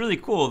 he was really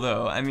cool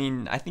though. I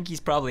mean, I think he's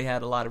probably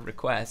had a lot of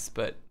requests,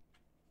 but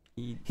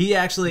He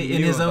actually, in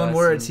Knew his of own us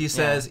words, and- he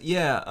says,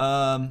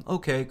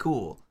 okay,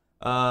 cool.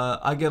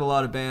 I get a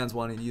lot of bands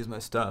wanting to use my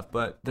stuff,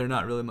 but they're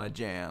not really my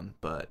jam.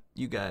 But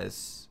you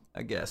guys,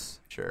 I guess,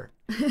 sure."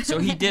 so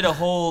he did a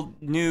whole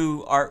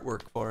new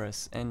artwork for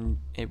us, and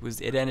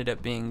it ended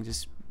up being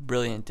just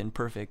brilliant and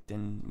perfect,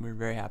 and we're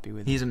very happy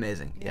with it. He's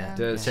amazing. Yeah.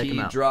 Does Check he him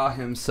out. draw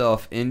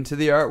himself into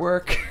the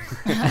artwork?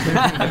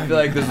 I feel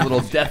like there's a little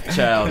death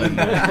child in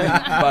the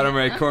bottom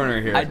right corner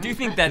here. I do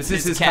think that's This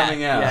is his his cat.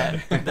 coming out.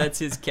 Yeah, that's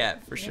his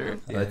cat for sure.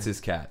 That's his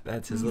cat.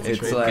 That's his little It's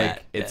trait. like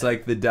cat, it's yeah.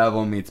 like the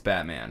devil meets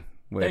Batman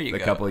with There you a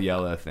go. couple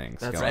yellow things.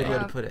 That's going the way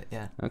on. to put it.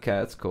 Yeah. Okay,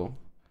 that's cool.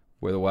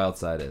 Where the wild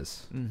side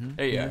is.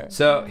 There you are.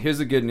 So here's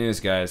the good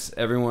news, guys.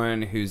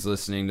 Everyone who's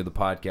listening to the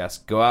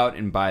podcast, go out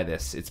and buy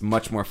this. It's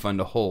much more fun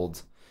to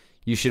hold.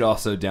 You should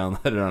also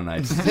download it on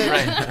iTunes.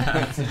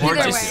 Right. Or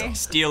Either just way.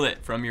 steal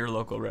it from your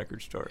local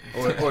record store.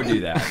 or do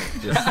that.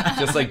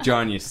 Just like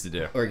John used to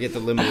do. Or get the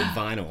limited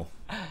vinyl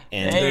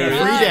and Hey, the free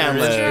yeah,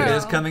 download. true. It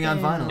is coming on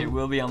Okay. vinyl. It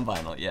will be on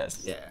vinyl,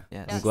 yes. Yeah.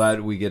 Yes. I'm glad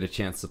we get a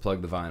chance to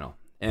plug the vinyl.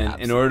 And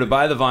in order to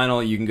buy the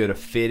vinyl, you can go to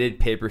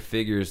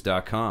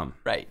fadedpaperfigures.com.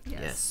 Right.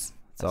 Yes.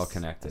 It's all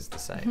connected. That's the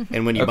site.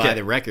 And when you Okay. buy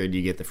the record,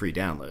 you get the free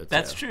download.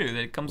 That's so. true.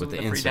 That it comes With with,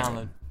 the a free insert.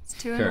 download. It's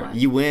 2 in Sure. 1.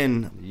 You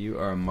win. You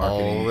are a All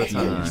marketing the genius.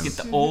 time. You get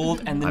the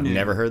old and the I've new.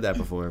 never heard that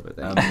before, but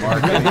A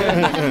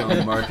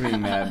thank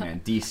marketing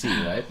madman. DC,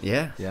 right?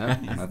 Yeah. Yeah,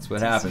 that's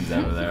what happens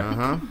over there.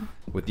 Uh-huh.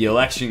 With the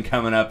election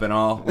coming up and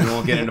all, we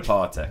won't get into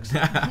politics.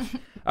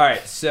 All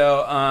right,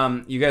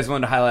 so you guys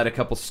wanted to highlight a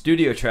couple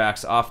studio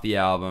tracks off the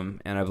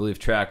album, and I believe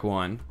track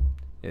 1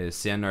 is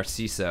San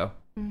Narciso.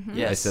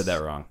 Yes. I said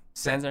that wrong.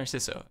 San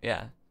Narciso,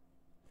 yeah.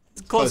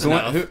 It's close Who,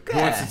 enough. who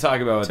wants to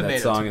talk about what that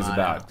Tomato, song is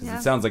tomato. about? Because Yeah.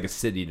 it sounds like a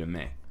city to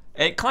me.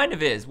 It kind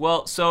of is.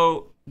 Well,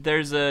 so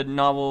there's a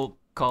novel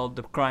called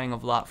The Crying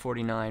of Lot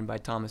 49 by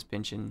Thomas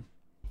Pynchon.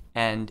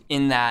 And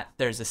in that,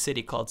 there's a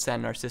city called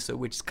San Narciso,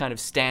 which kind of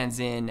stands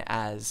in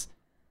as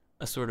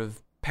a sort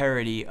of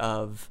parody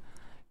of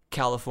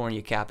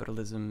California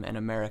capitalism and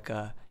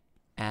America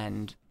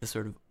and the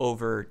sort of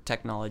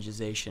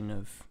over-technologization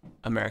of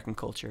American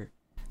culture.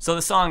 So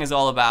the song is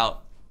all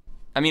about,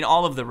 I mean,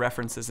 all of the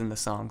references in the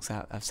songs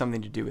have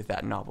something to do with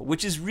that novel,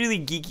 which is really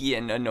geeky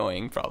and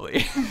annoying,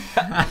 probably.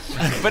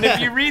 But if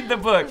you read the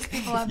book,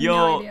 have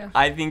no idea.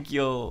 I think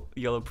you'll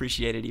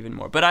appreciate it even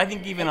more. But I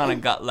think even on a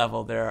gut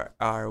level, there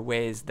are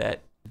ways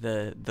that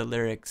the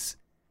lyrics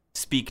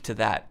speak to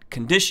that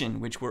condition,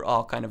 which we're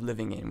all kind of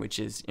living in, which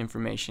is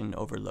information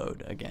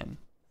overload again.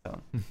 So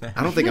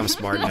I don't think I'm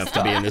smart enough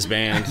to be in this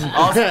band.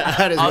 I'll I just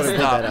I'll want to put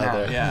stop that out now.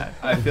 there. Yeah.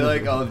 I feel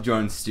like all of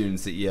Jordan's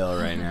students at Yale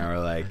right now are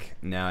like,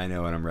 now I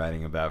know what I'm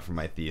writing about for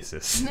my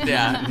thesis.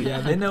 Yeah.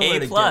 Yeah, they know where A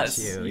to plus.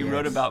 get you. You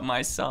wrote yes. about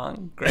my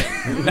song. Great.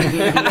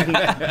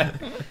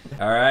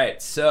 All right,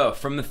 so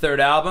from the third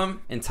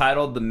album,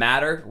 entitled The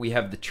Matter, we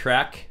have the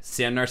track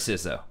San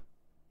Narciso.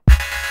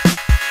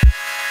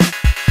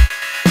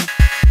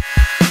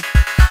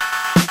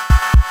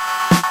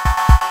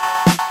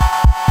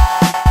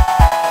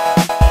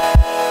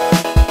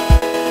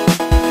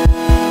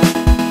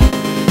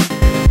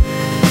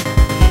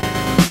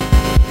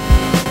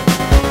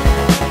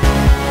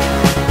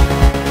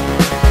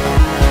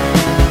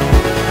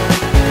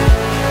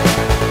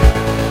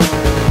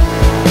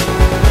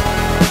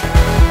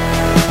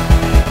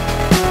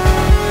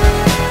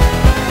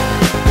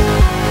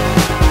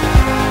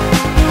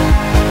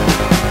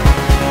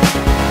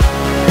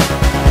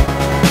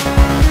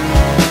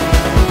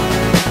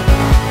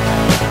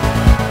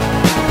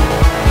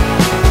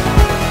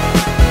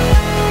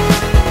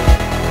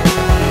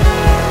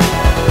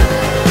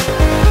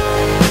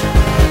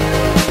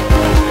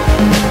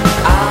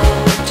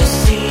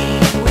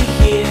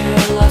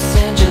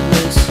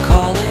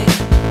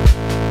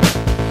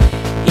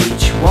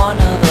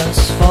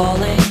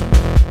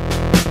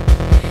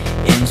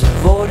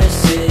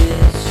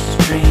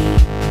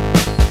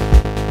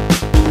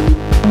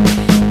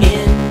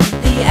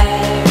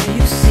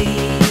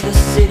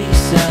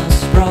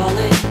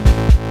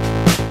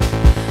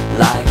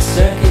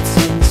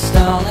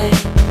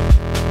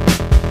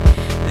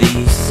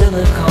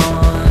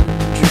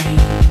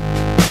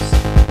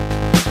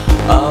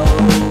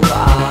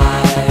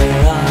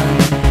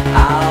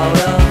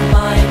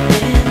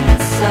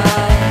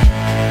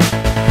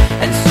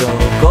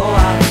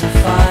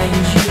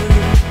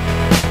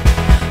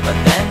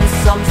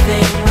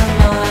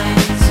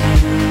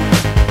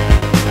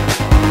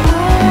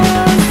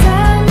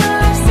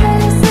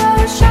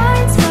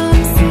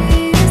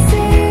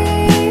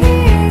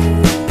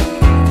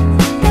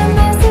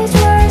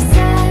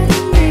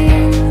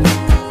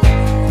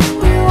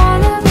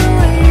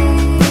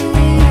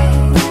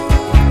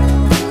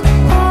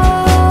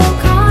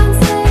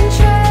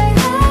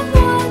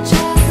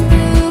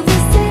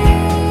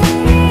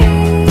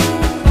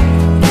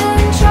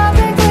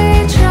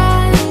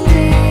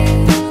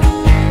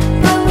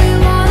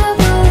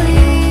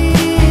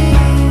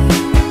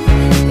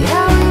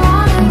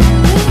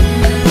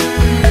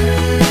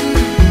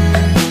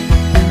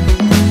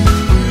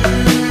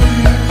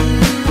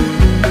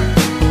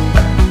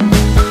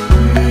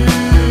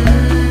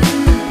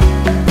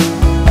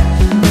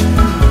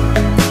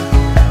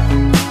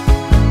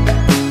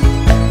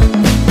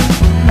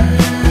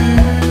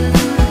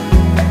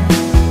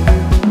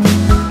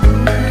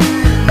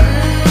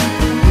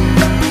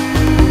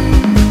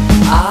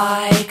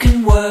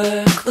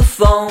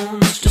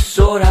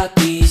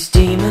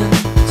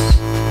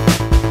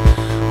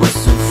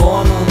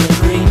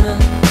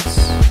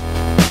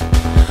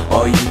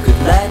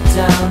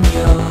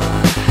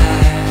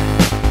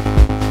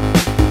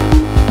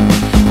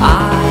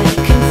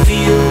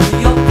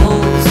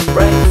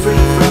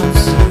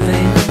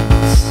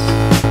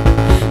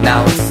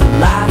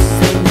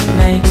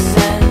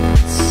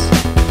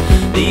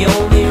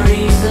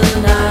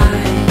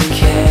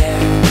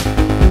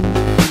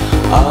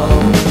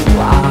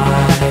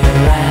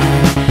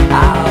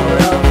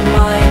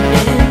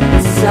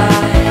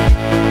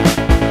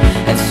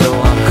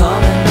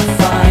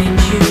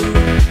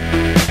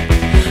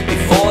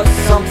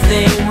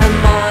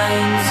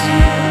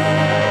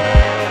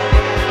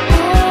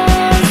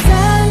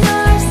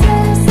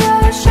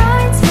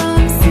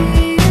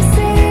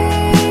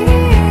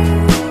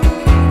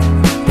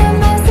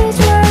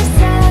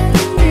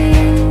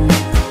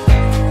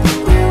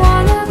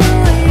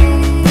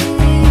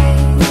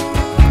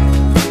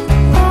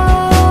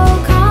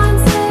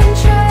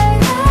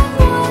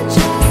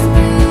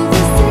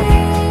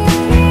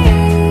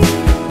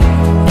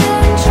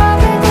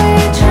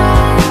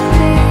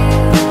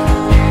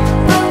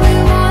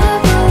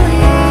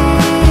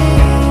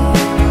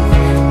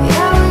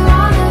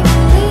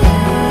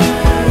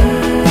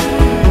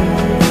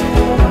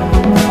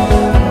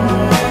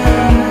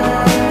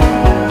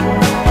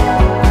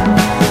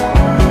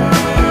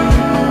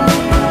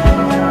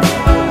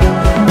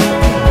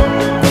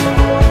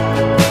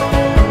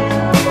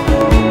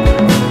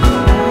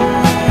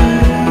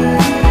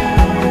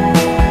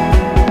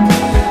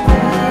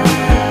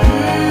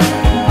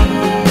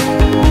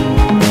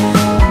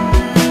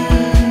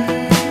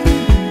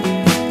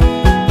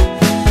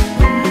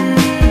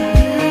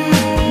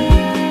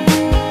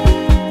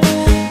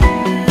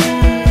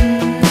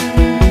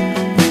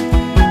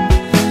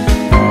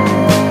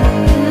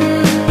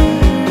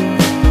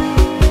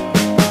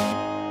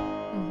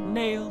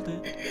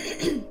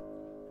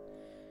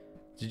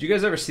 Did you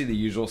guys ever see The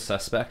Usual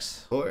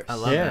Suspects? Of course. I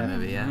love that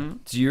movie. Yeah. Mm-hmm.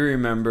 Do you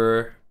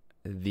remember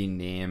the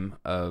name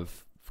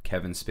of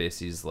Kevin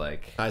Spacey's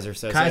Kaiser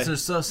Sose. Kaiser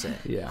Sose.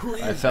 Yeah,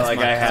 I felt like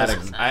I had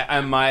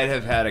I might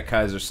have had a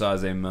Kaiser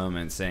Soze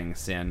moment saying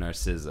San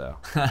Narciso.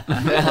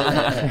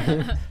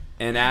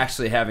 And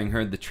actually, having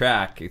heard the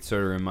track, it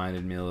sort of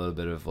reminded me a little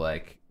bit of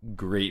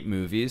great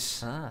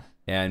movies,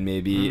 and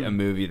maybe a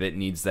movie that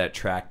needs that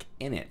track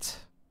in it.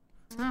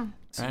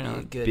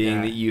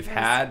 Being that you've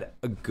had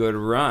a good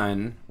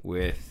run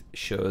with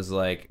shows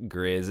like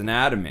Grey's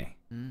Anatomy.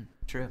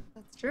 True.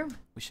 That's true.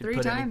 We should 3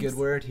 put times. in a good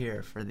word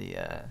here for the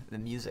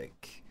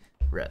music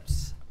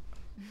reps.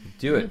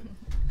 Do it.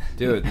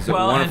 It's a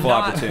Well, wonderful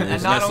and opportunity.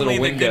 There's and a nice not only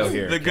little window the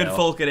here. the good Cal.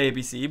 folk at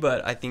ABC,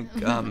 but I think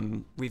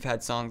we've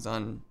had songs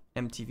on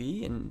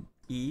MTV and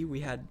E.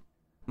 We had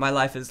My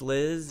Life as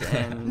Liz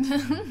and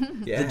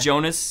the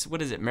Jonas.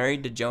 What is it?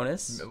 Married to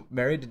Jonas.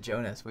 Married to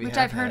Jonas. Which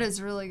I've heard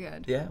is really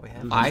good. Yeah, we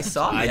have. I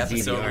saw the I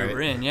episode DVR we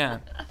were it. in. Yeah.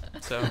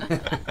 So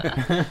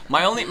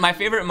my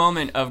favorite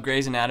moment of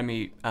Grey's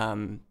Anatomy,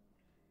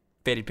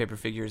 Faded Paper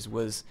Figures,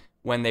 was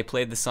when they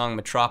played the song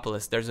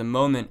Metropolis. There's a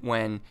moment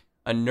when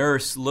a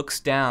nurse looks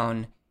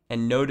down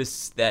and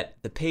notices that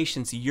the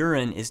patient's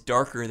urine is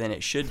darker than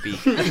it should be.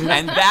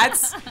 And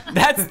that's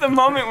the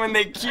moment when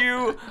they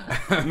cue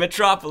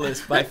Metropolis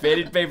by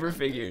Faded Paper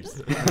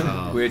Figures.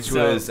 Which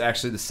was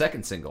actually the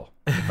second single,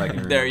 if I can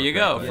remember There you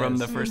go, correctly. from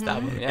the first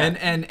album. Yeah.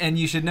 And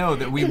you should know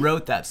that we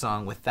wrote that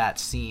song with that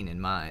scene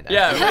in mind.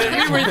 Yeah,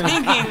 we were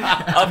thinking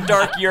of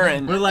dark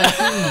urine. We're like,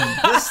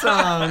 this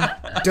song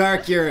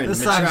Dark Urine.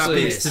 This song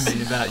Metropolis. speaks to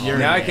me about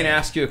urine. Now I can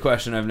ask you a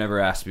question I've never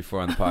asked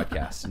before on the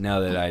podcast. Now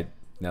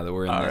that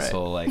we're in All this right.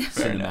 whole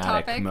cinematic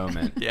Topic.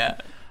 moment. Yeah.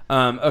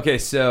 Okay,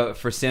 so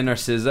for San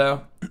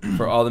Narciso,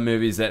 for all the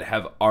movies that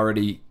have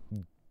already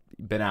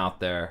been out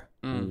there,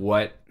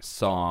 what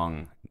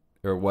song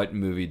or what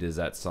movie does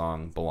that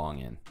song belong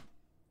in?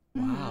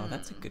 Wow,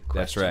 that's a good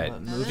question. That's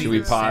right. movie Should we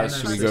was pause?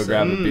 San Should we go Narciso.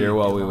 grab a beer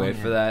while we belong wait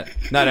in. for that?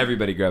 Not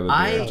everybody grab a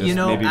beer. Just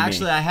maybe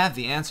me. I have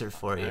the answer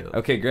for you.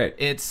 Okay, great.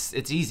 It's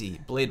easy.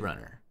 Blade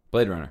Runner.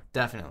 Blade Runner.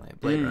 Definitely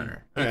Blade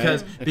Runner. All right,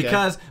 Because okay.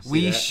 because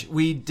See that.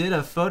 we did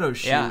a photo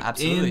shoot Yeah,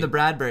 absolutely. in the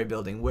Bradbury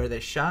building where they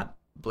shot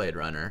Blade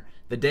Runner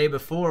the day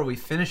before we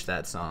finished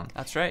that song.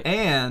 That's right.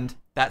 And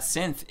That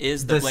synth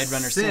is the Blade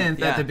Runner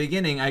synth. at the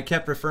beginning, I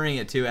kept referring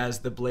it to as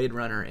the Blade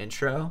Runner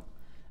intro.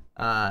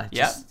 Because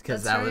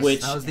That's that right.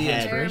 Which was the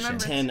had inspiration.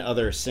 10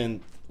 other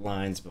synth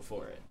lines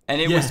before it. And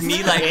it Yes. was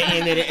me like,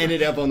 And it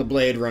ended up on the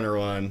Blade Runner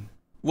one.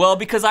 well,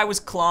 because I was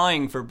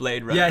clawing for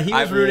Blade Runner. Yeah, he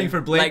was I- rooting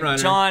for Blade like Runner.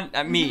 John,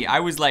 I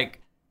was like,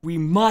 we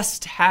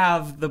must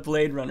have the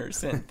Blade Runner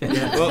synth.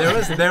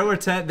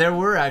 Yeah, there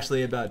were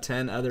actually about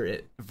 10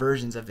 other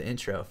versions of the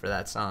intro for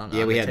that song.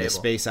 Yeah, on we the had the table.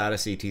 Space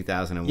Odyssey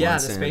 2001 Yeah,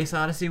 the synth. Space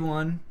Odyssey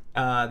one.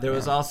 There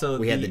was also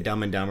We had the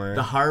Dumb and Dumber.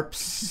 the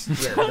harps.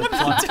 the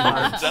plucked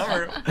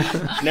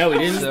harps. No, we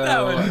didn't.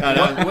 So what you guys are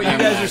That was a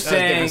different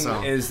saying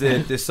song. is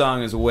that this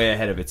song is way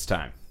ahead of its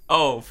time.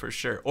 Oh, for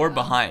sure. Or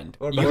behind.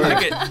 Or You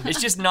behind. look at- it's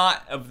just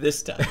not of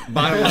this time.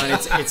 Bottom line,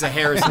 it's a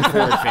Harrison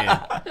Ford fan.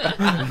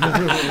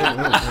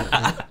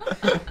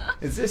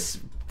 Is this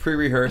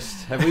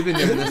pre-rehearsed? Have we been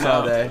doing this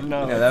all day?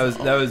 No, Yeah,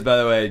 that was by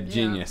the way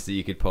genius that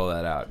you could pull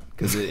that out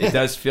because it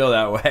does feel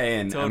that way,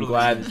 and I'm Totally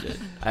glad legit.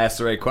 I asked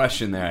the right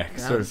question there. I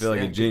sort of feel like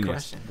a good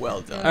genius. question.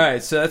 Well done. All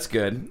right, so that's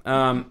good.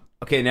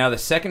 Okay, now the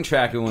second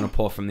track we want to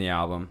pull from the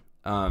album.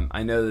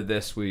 I know that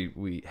this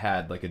we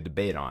had like a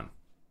debate on.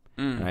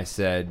 And I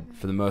said,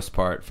 for the most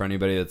part, for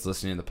anybody that's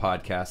listening to the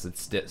podcast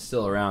that's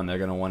still around, they're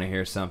going to want to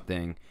hear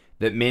something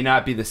that may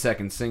not be the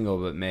second single,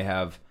 but may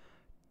have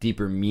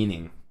deeper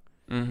meaning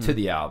to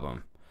the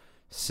album.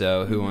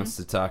 So who wants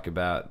to talk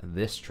about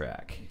this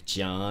track?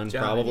 John,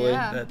 probably.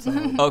 Yeah. That's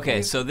all.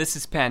 Okay, so this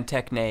is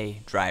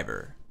Pantechne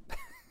Driver.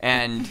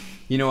 And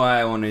You know why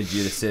I wanted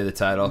you to say the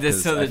title? This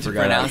 'Cause so I that you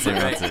forgot how to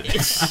pronounce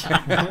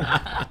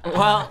it right.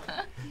 Well,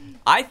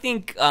 I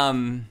think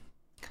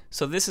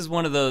so this is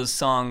one of those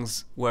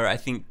songs where I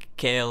think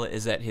Cale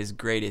is at his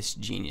greatest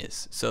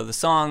genius. So the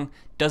song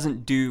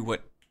doesn't do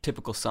what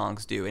typical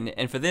songs do.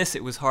 And for this,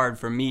 it was hard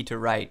for me to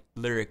write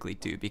lyrically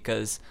to,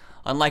 because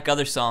unlike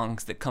other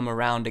songs that come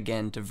around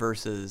again to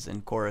verses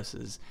and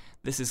choruses,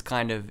 this is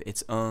kind of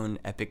its own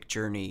epic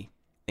journey.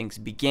 Things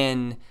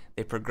begin,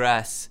 they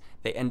progress,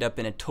 they end up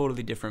in a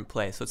totally different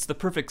place. So it's the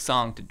perfect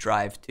song to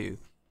drive to.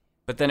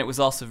 But then it was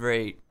also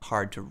very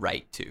hard to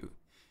write to.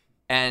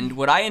 And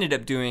what I ended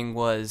up doing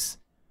was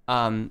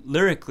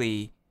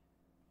lyrically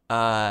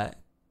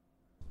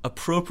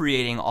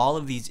appropriating all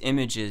of these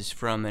images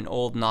from an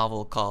old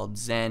novel called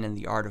Zen and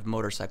the Art of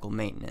Motorcycle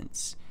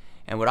Maintenance.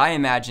 And what I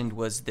imagined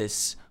was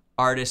this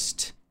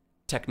artist,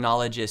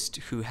 technologist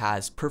who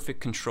has perfect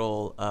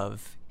control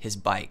of his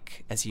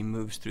bike as he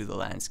moves through the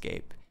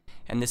landscape.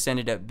 And this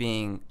ended up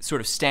being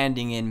sort of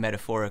standing in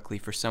metaphorically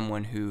for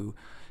someone who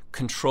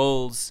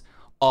controls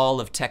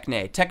all of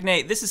Techne.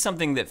 Techne, this is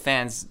something that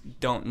fans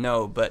don't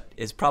know, but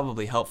is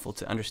probably helpful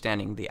to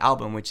understanding the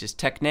album, which is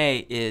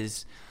Techne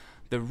is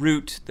the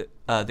root,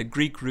 the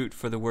Greek root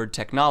for the word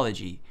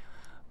technology.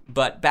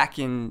 But back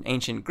in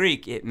ancient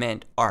Greek, it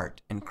meant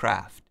art and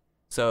craft.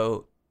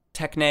 So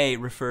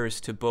techne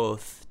refers to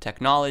both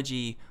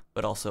technology,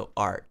 but also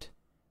art.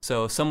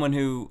 So someone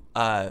who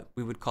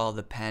we would call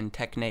the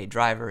pantechne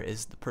driver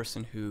is the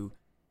person who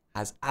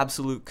has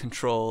absolute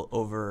control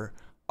over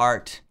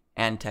art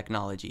and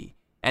technology.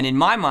 And in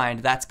my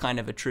mind, that's kind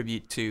of a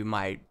tribute to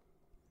my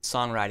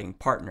songwriting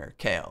partner,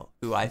 Kale,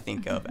 who I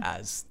think of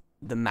as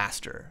the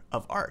master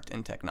of art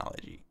and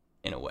technology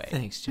in a way.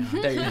 Thanks, John.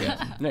 There you go.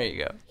 There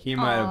you go. He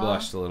might have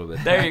blushed a little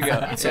bit. There you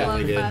go. It's a love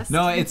did. fest.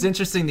 No, it's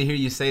interesting to hear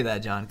you say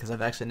that, John, because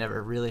I've actually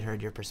never really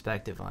heard your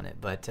perspective on it.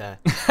 But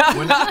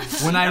when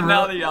I Now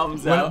wrote the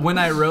album's out. when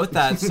I wrote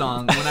that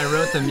song, when I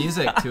wrote the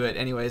music to it,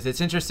 anyways,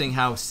 it's interesting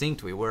how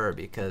synced we were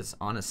because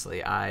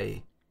honestly,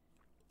 I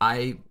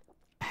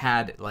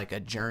had like a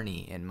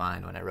journey in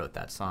mind when I wrote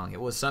that song. It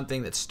was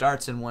something that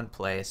starts in one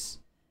place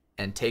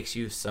and takes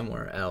you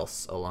somewhere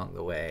else along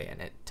the way,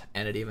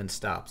 and it even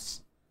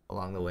stops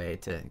along the way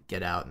to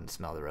get out and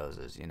smell the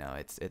roses. You know,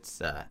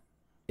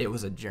 it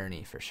was a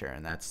journey for sure,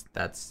 and that's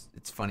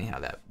it's funny how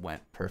that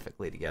went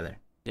perfectly together.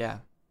 Yeah.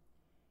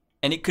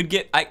 And it could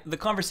get, the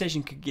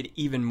conversation could get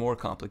even more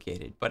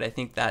complicated, but I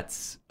think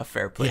that's a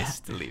fair place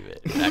to leave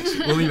it.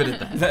 Actually. We'll leave it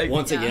at that.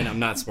 Once again, I'm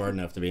not smart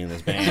enough to be in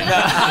this band.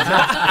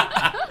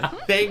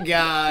 Thank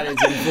God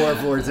it's in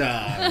 4/4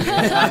 time.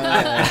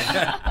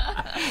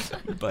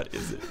 But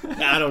is it?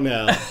 I don't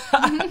know.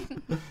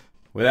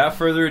 Without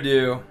further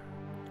ado,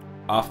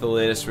 off the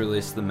latest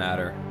release, The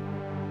Matter,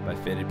 by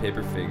Faded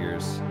Paper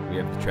Figures, we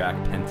have the track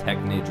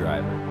Pantechne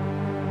Driver.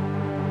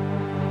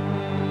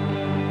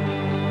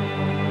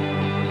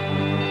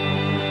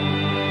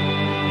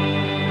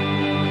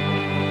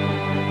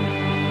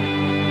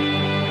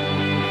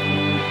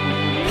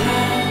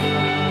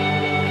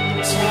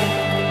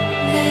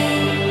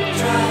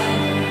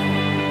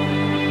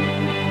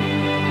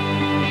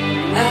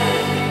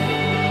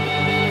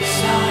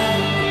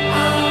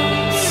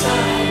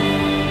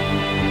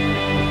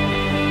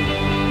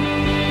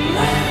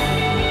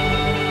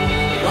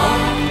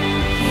 Long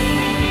he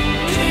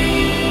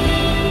dreamed.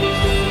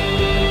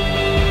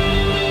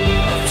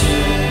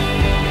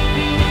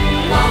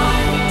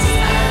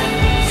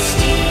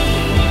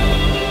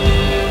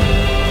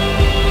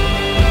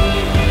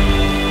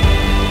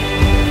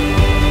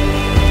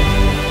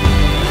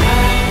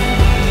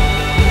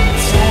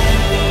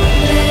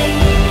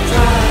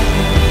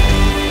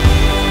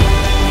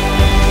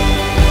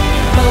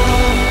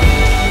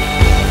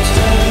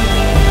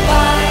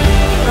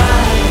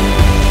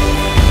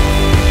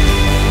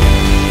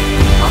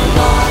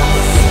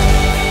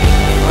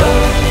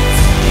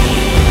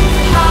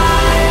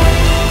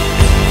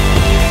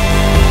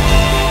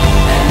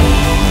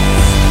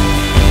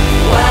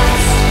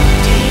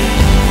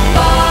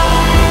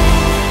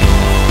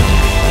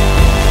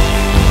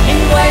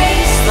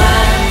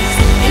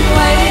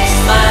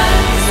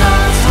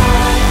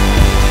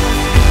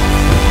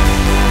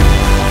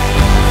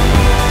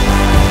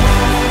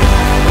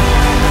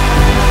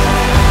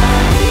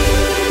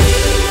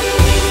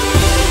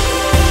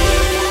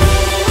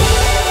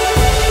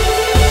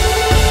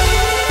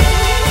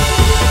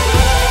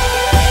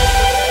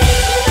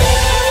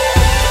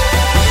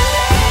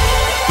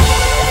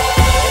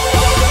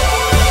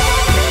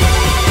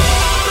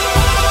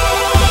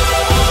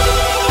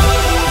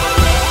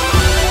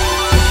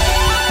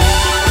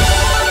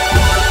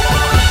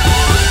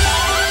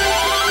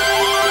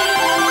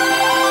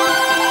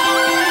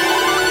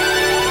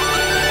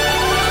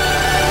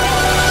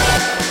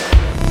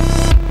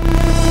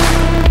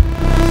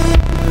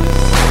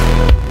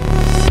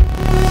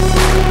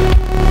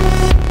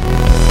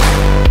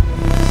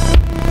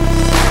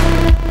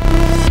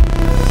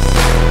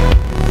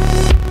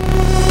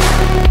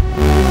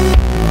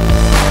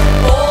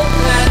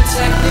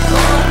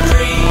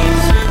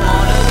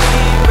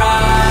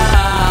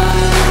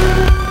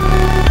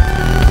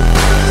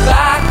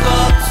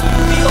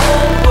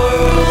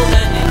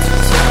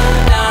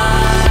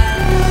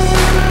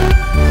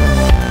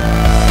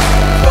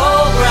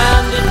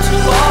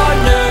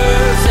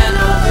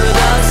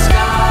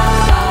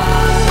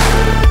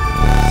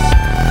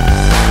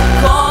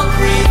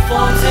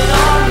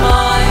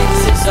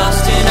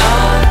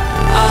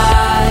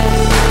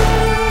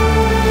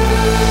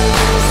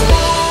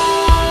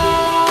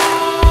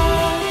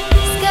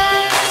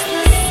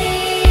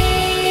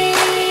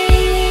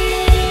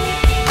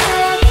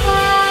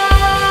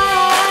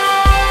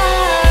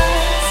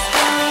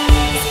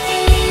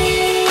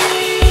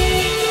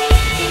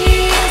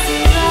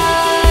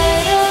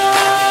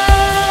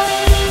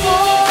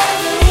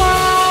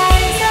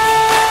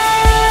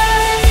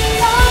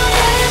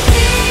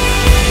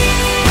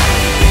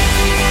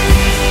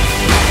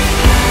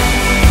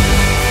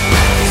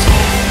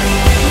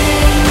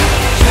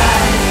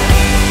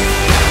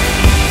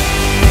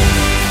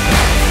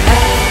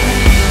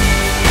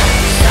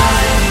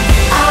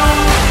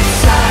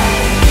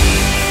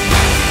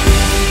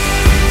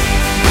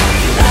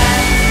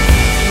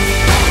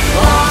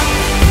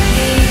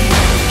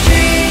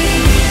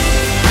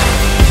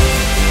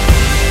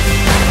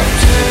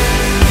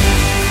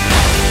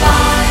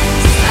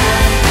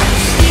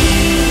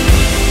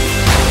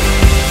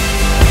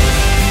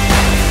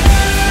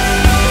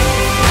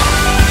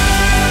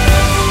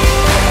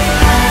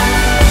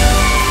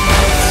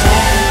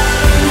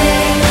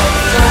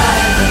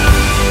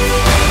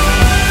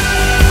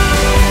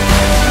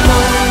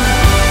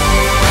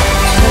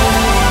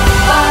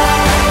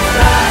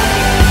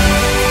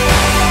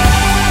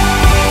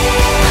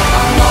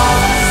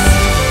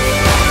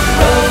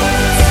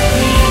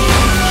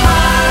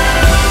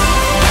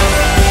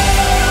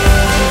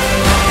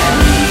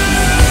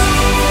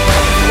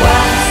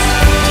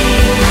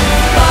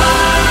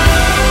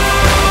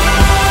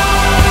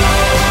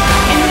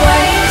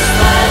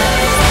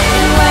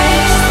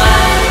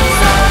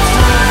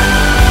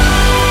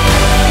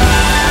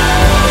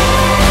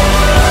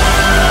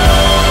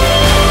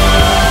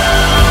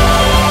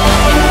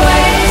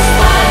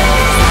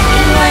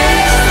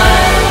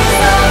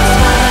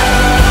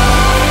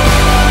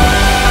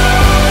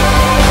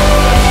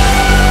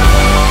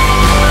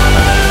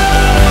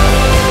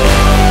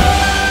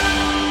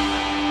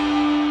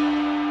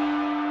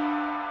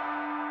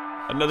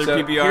 Another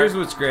So PBR. here's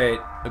what's great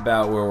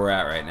about where we're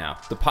at right now.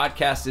 The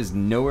podcast is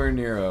nowhere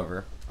near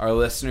over. Our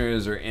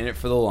listeners are in it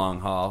for the long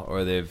haul,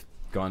 or they've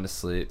gone to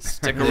sleep.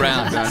 Stick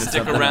around. Gone to Stick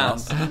something around.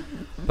 else.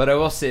 But I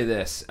will say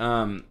this. These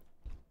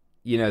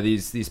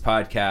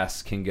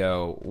podcasts can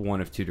go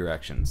one of two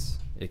directions.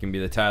 It can be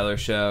the Tyler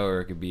show,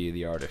 or it could be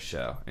the artist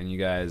show. And you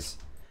guys,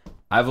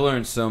 I've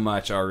learned so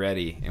much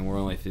already, and we're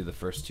only through the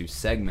first two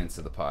segments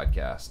of the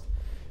podcast,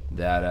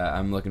 that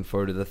I'm looking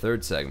forward to the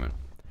third segment.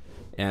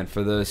 And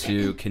for those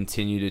who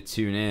continue to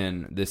tune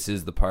in, this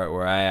is the part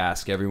where I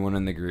ask everyone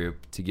in the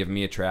group to give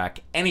me a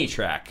track, any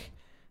track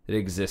that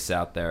exists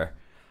out there,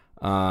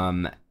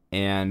 and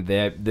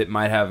that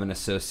might have an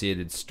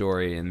associated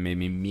story and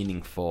maybe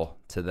meaningful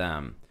to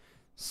them.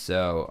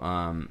 So,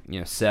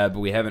 Seb,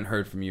 we haven't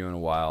heard from you in a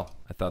while.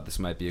 I thought this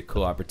might be a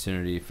cool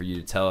opportunity for you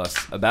to tell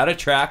us about a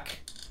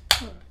track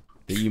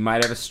that you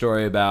might have a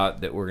story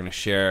about that we're going to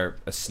share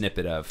a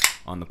snippet of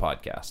on the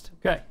podcast.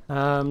 Okay.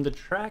 The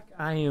track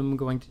I am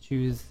going to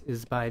choose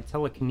is by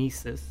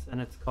Telekinesis, and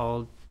it's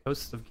called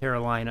Coast of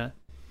Carolina.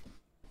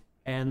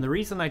 And the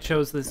reason I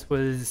chose this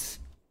was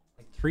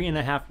like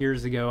 3.5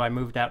 years ago, I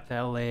moved out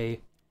to LA.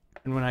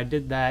 And when I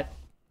did that,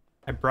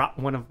 I brought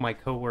one of my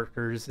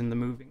coworkers in the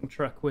moving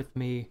truck with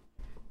me.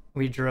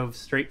 We drove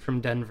straight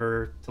from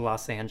Denver to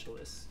Los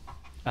Angeles.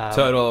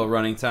 Total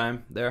running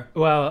time there?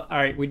 Well, all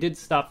right, we did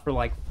stop for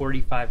like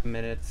 45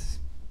 minutes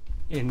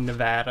in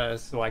Nevada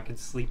so I could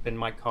sleep in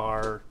my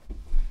car.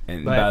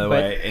 And But- by the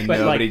but- way, and but,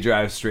 nobody like-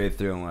 drives straight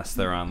through unless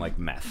they're on like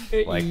meth.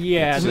 Like,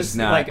 Yeah, it's just just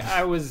not. like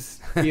I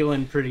was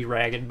feeling pretty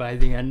ragged by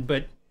the end,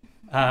 but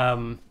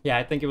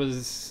I think it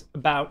was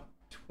about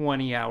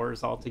 20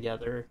 hours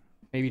altogether,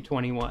 maybe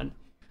 21.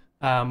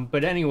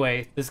 But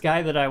anyway, this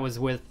guy that I was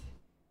with,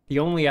 the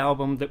only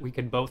album that we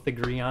could both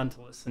agree on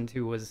to listen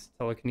to was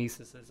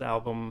Telekinesis'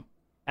 album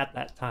at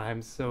that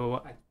time. So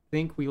I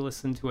think we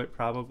listened to it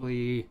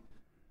probably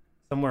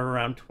somewhere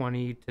around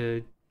 20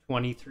 to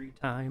 23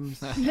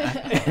 times.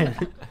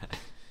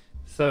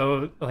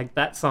 So like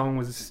that song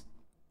was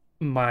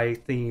my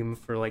theme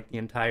for like the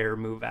entire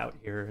move out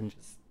here and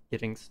just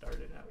getting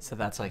started out. So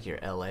that's like your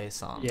LA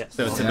song. Yes.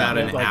 So it's Yeah. about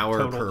an Like, hour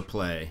total- per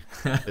play.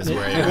 Is where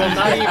Well,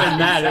 not even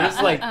that. It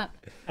was like I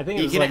think it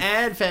you was can like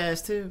add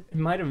fast too. it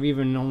might have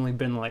even only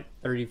been like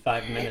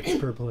 35 minutes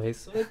per play,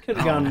 so it could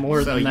have gone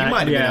more so than that. you might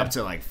have been yeah. up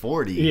to like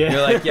 40. Yeah.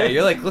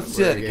 You're like, let's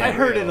do that again. I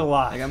heard it a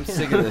lot. Like, I'm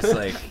sick of this,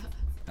 like,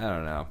 I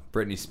don't know,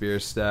 Britney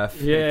Spears stuff.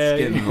 Yeah. It's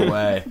getting in the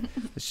way.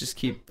 Let's just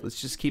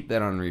keep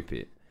that on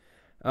repeat.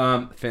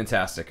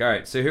 Fantastic. All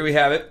right, so here we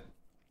have it.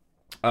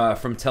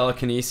 From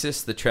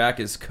Telekinesis, the track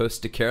is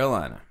Coast to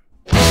Carolina.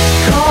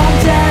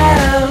 Calm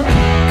down,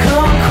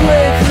 come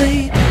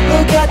quickly.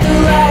 Look at the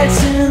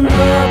lights in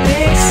the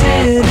big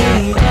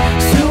city.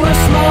 Sewer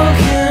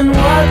smoking,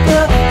 what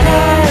the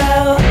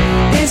hell?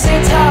 Is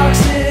it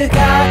toxic?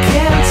 I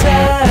can't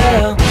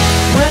tell.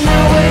 When I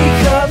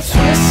wake up,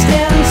 twist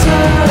and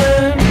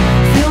turn.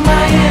 Feel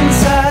my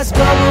insides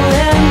bubble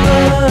and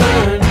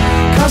burn.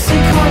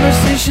 Constant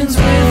conversations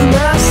with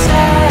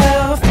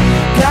myself.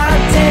 God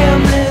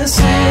damn, this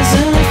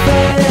isn't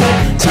fair.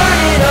 Turn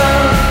it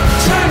up,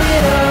 turn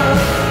it up.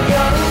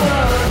 You're the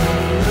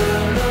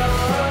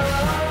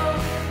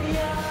one.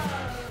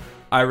 Yeah.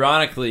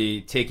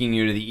 Ironically, taking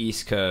you to the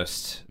East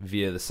Coast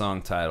via the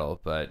song title,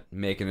 but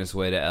making his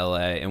way to LA,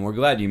 and we're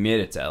glad you made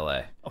it to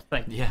LA. Oh,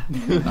 thank you.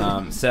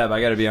 Yeah. Seb,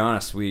 I got to be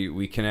honest,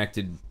 we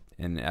connected,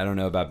 and I don't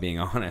know about being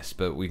honest,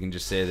 but we can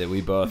just say that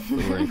we both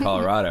were in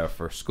Colorado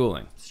for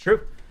schooling. It's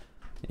true.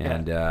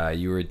 And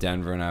you were at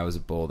Denver and I was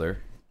at Boulder,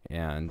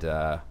 and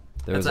there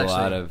was That's a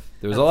lot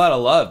actually-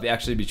 of love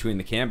actually between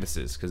the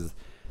campuses because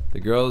the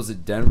girls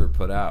at Denver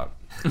put out.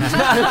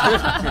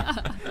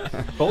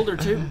 Boulder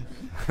too.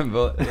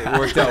 But it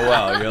worked out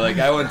well. You're like,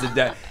 I went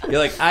to you're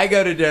like, I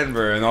go to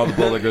Denver, and all the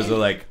Boulder girls are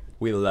like,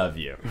 we love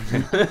you.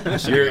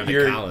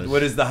 You're college.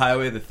 what is the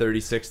highway? The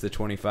 36 to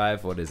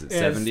 25. What is it?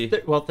 70.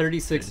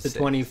 36 to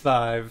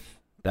 25.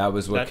 That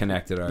was what That-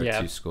 connected our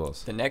yeah. two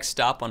schools. The next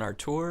stop on our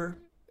tour.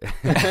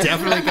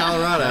 Definitely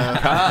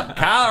Colorado.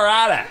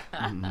 Colorado.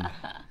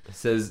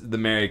 Says the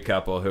married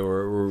couple who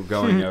we're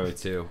going over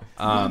to.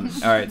 All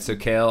right, so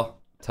Kale,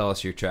 tell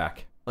us your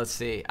track. Let's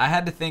see. I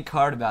had to think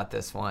hard about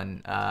this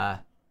one.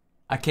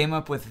 I came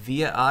up with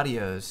Via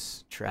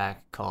Audio's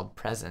track called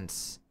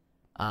Presence.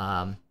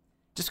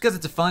 Just because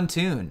it's a fun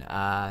tune.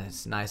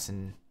 It's nice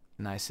and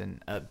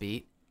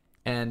upbeat.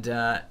 And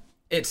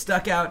it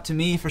stuck out to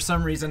me for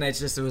some reason.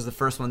 It was the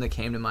first one that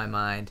came to my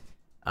mind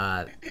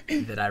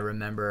that I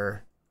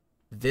remember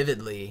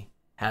vividly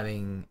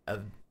having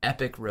an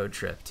epic road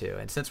trip to.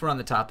 And since we're on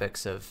the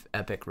topics of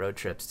epic road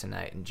trips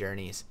tonight and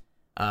journeys,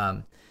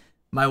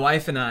 my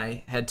wife and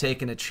I had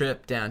taken a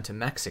trip down to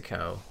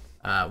Mexico.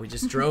 We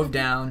just drove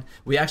down.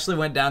 We actually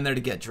went down there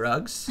to get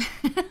drugs,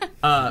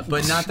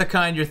 but not the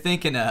kind you're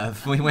thinking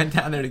of. We went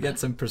down there to get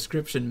some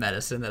prescription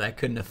medicine that I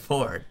couldn't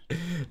afford.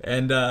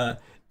 And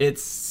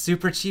it's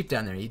super cheap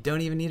down there. You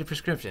don't even need a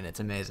prescription. It's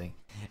amazing.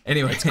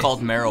 Anyway, It's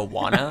called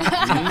marijuana.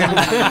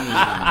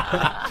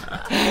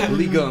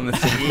 Legal in the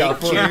state of It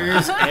California.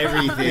 cures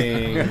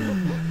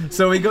everything.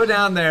 So we go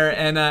down there,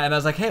 and I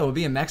was like, hey, we'll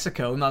be in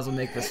Mexico. We might as well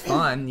make this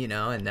fun,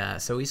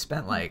 And so we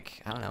spent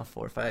 4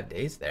 or 5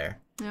 days there.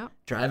 Yep.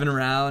 Driving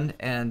around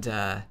and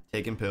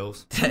Taking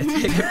pills. let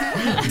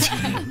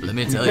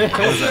me tell you, it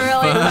was a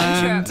Really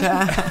fun fun trip.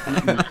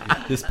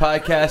 time. This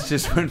podcast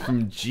just went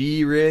from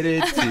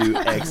G-rated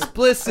to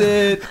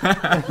explicit.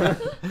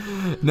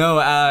 No,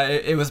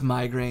 it was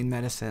migraine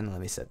medicine.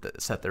 Let me set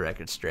the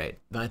record straight.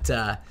 But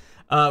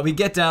we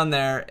get down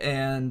there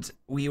and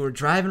we were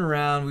driving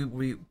around.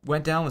 We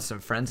went down with some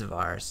friends of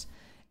ours,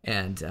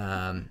 and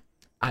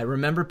I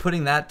remember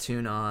putting that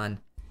tune on,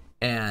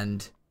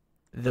 and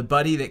the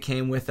buddy that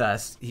came with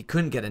us, he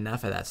couldn't get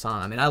enough of that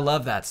song. I mean, I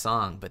love that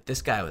song, but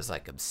this guy was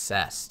like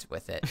obsessed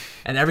with it.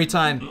 And every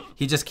time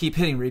he just keep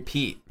hitting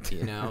repeat,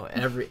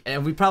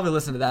 and we probably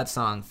listened to that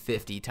song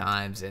 50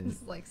 times in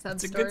It's like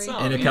Seb's a story. good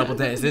song. a couple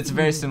days. It's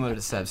very similar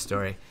to Seb's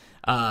story.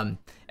 And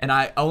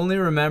I only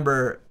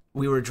remember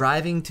we were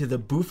driving to the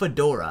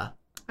Bufadora.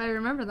 I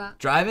remember that.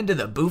 Driving to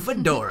the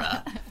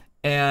Bufadora.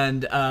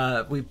 And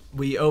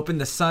we opened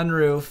the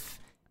sunroof,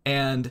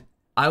 and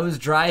I was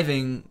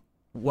driving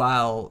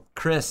while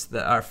Chris,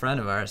 our friend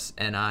of ours,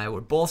 and I were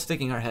both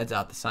sticking our heads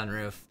out the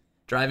sunroof,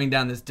 driving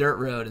down this dirt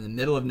road in the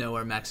middle of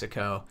nowhere,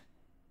 Mexico,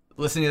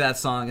 listening to that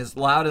song as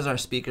loud as our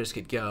speakers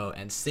could go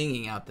and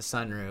singing out the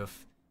sunroof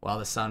while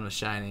the sun was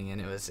shining,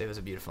 and it was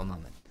a beautiful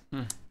moment.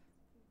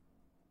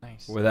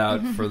 Nice.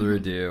 Without further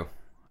ado,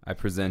 I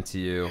present to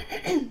you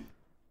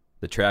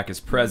the track is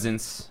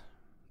Presence,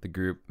 the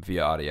group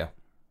via audio.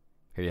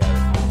 Here you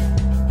have it.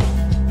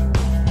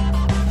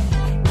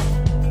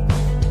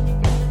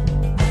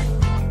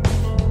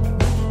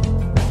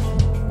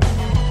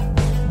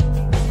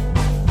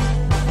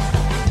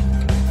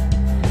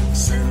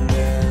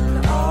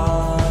 Sending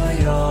all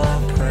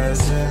your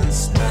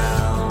presents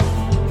down.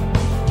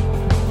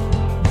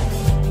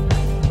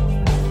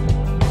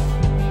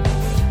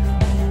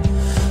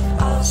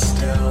 I'll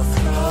still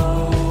throw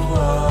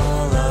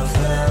all of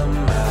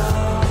them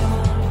out.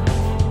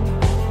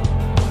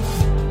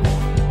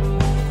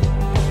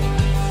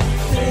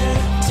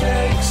 It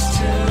takes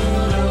two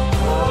to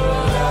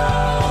put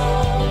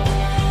out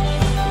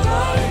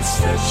lights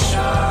that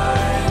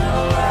shine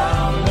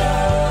around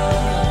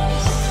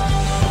us.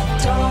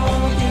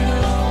 Don't you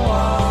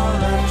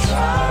wanna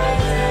try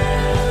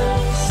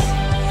this?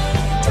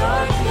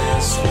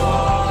 Darkness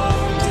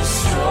won't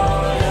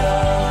destroy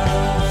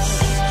us.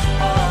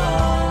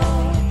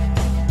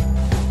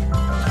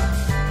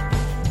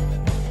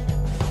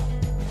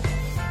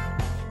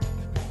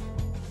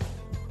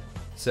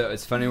 So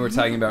it's funny we're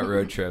talking about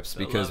road trips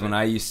because when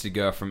I used to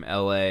go from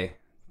LA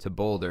to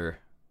Boulder,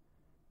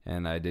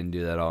 and I didn't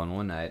do that all in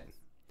one night,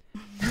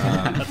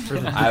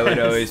 I would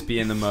always be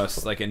in the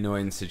most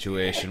annoying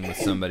situation with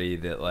somebody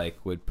that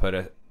would put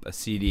a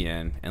CD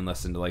in and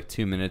listen to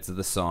 2 minutes of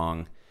the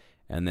song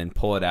and then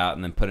pull it out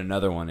and then put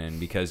another one in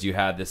because you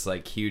had this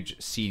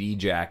huge CD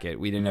jacket.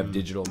 We didn't have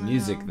digital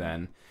music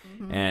then.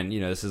 And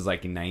this is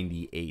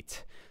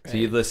 98. So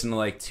you'd listen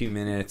to 2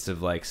 minutes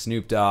of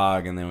Snoop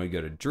Dogg, and then we'd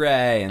go to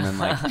Dre, and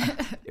then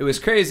it was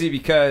crazy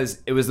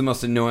because it was the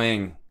most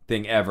annoying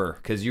thing ever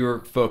because you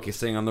were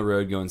focusing on the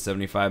road going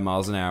 75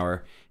 miles an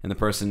hour, and the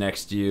person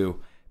next to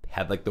you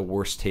had the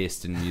worst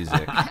taste in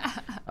music.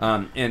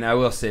 And I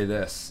will say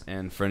this,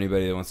 and for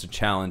anybody that wants to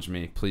challenge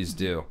me, please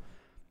do.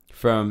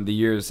 From the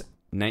years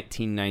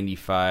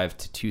 1995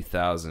 to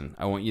 2000,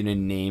 I want you to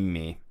name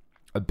me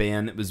a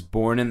band that was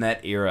born in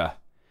that era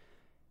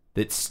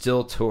that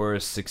still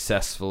tours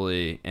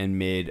successfully and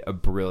made a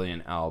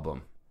brilliant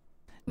album.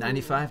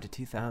 95 to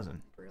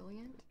 2000.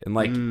 Brilliant.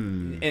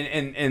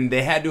 And and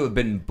they had to have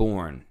been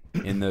born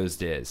in those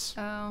days.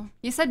 Oh,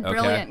 you said Okay.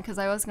 brilliant because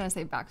I was gonna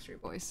say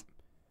Backstreet Boys.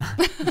 But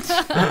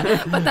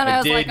then I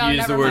was did like, oh,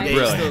 use the never word mind.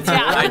 brilliant.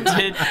 Yeah. I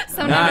did.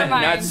 So never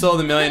mind. Not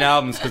sold a million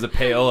albums because of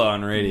payola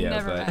on radio,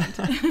 Never but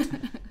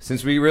mind.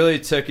 since we really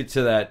took it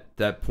to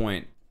that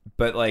point,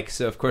 but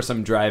so of course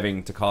I'm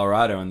driving to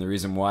Colorado, and the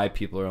reason why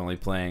people are only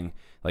playing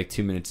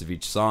 2 minutes of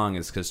each song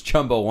is because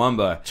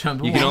Chumbawamba,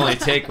 you can only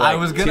take 2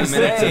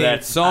 minutes of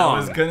that song. I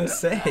was gonna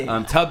say.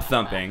 Tub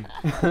thumping.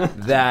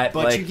 That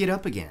But you get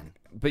up again.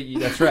 But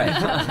that's right.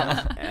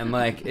 And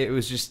it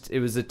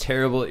was a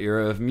terrible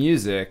era of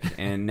music,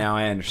 and now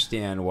I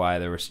understand why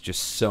there was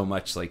just so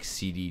much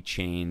CD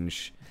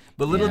change.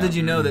 But little did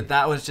you know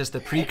that was just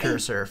a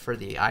precursor for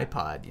the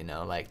iPod,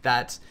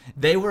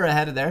 they were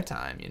ahead of their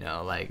time,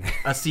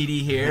 a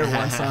CD here,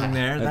 one song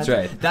there. That's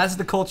right. That's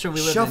the culture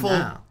we live Shuffle. in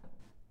now.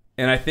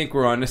 And I think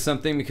we're onto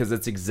something because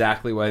that's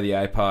exactly why the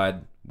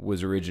iPod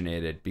was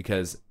originated,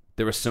 because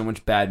there was so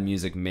much bad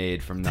music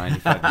made from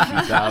 95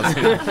 to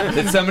 2000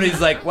 that somebody's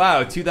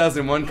wow,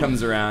 2001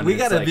 comes around. We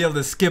and got to it's be able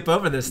to skip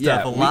over this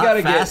stuff a we lot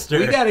gotta faster.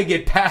 we got to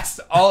get past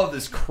all of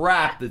this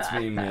crap that's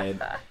being made.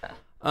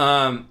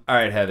 All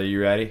right, Heather, you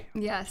ready?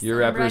 Yes.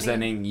 You're I'm ready.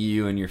 representing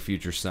you and your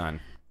future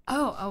son.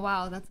 Oh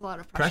wow, that's a lot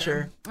of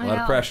pressure. A lot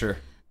of pressure.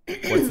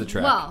 What's the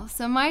track? Well,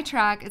 so my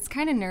track, it's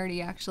kind of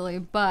nerdy actually,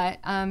 but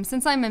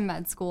since I'm in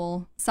med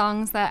school,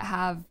 songs that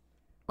have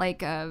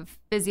a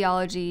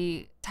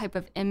physiology type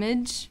of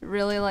image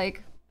really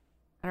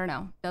I don't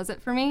know, does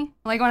it for me.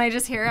 Like when I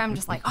just hear it, I'm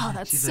just like, oh,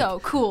 that's She's so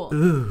like, cool.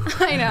 Ooh.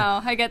 I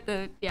know. I get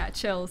the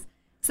chills.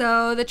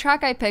 So the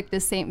track I picked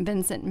is St.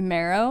 Vincent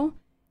Marrow.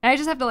 And I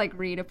just have to like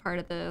read a part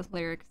of the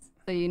lyrics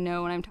so you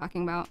know what I'm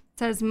talking about. It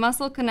says,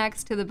 muscle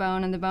connects to the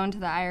bone and the bone to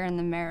the iron and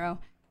the marrow.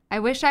 I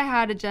wish I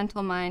had a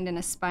gentle mind and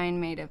a spine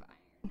made of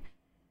iron.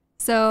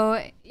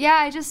 So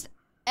yeah,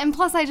 and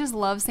plus I just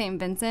love St.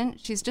 Vincent.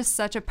 She's just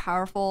such a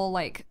powerful,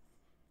 like,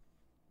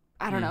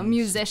 I don't know,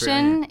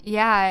 musician.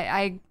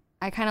 Yeah,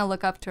 I kind of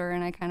look up to her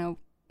and I kind of,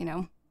 you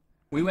know.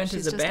 We went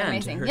She's as a just band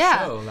amazing. to her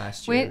Yeah. show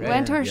last We year. right?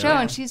 went to her show Yeah.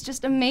 and she's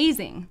just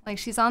amazing. Like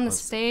she's on the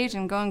stage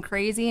and going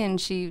crazy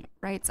and she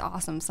writes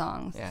awesome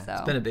songs. Yeah. So.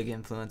 It's been a big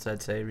influence,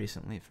 I'd say,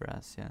 recently for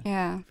us. Yeah.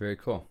 Yeah. Very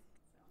cool.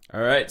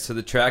 All right, so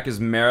the track is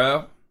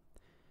Marrow,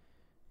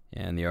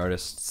 and the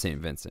artist St.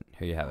 Vincent.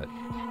 Here you have it.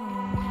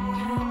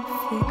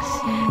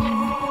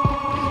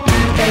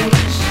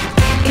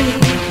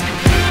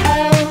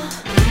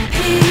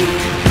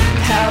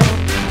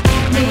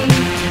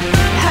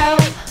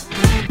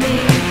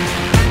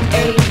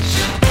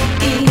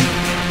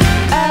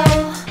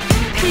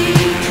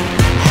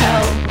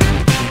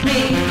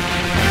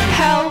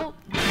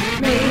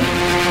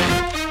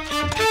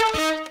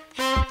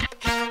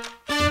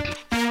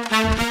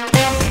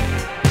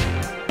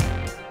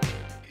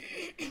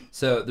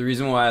 So the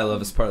reason why I love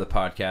this part of the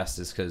podcast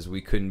is because we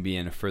couldn't be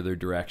in a further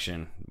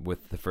direction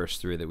with the first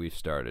three that we've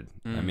started.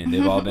 I mean,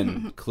 they've all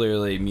been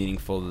clearly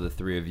meaningful to the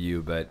three of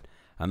you, but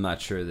I'm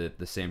not sure that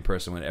the same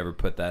person would ever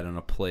put that on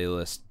a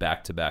playlist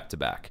back to back to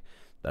back.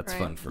 That's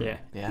Right. fun for me.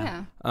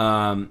 Yeah.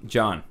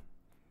 John,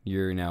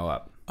 you're now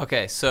up.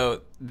 Okay,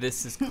 so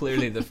this is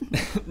clearly the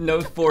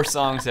no 4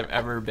 songs have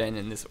ever been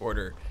in this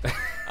order.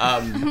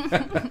 No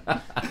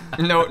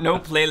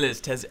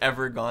playlist has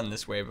ever gone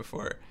this way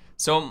before.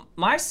 So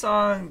my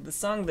song, the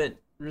song that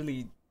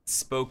really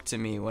spoke to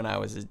me when I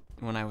was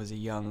a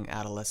young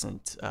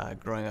adolescent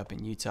growing up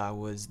in Utah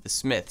was the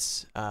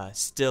Smiths,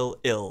 "Still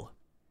Ill,"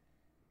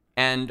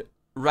 and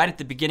right at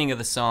the beginning of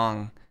the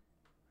song,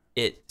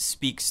 it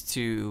speaks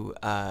to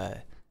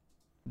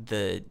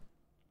the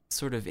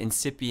sort of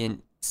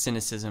incipient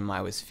cynicism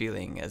I was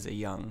feeling as a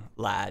young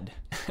lad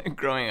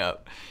growing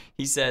up.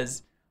 He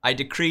says, "I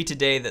decree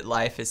today that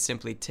life is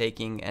simply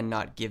taking and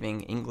not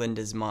giving. England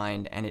is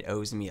mine and it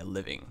owes me a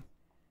living."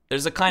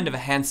 There's a kind of a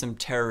handsome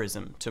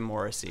terrorism to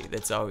Morrissey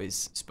that's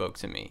always spoke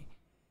to me.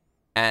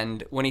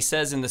 And when he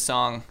says in the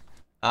song,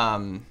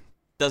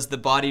 does the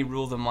body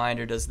rule the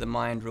mind or does the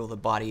mind rule the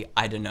body?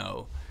 I don't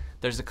know.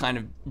 There's a kind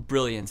of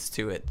brilliance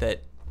to it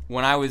that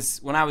when I was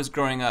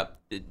growing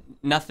up,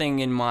 nothing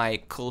in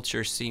my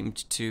culture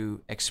seemed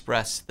to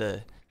express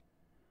the,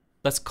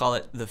 let's call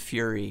it the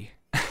fury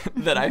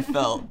that I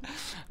felt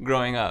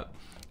growing up.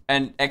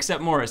 And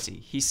except Morrissey,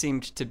 he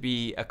seemed to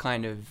be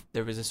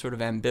there was a sort of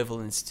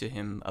ambivalence to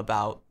him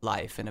about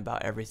life and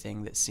about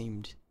everything that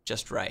seemed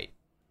just right.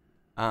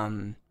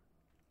 And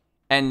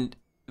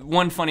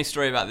one funny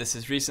story about this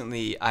is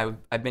recently I've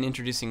been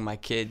introducing my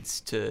kids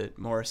to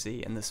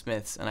Morrissey and the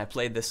Smiths, and I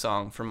played this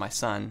song for my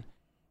son.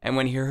 And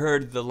when he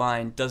heard the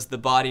line, "Does the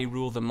body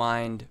rule the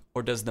mind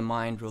or does the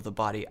mind rule the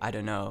body? I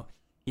don't know,"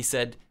 he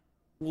said,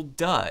 "Well,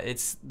 duh,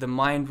 it's the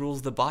mind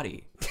rules the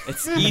body.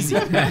 It's easy."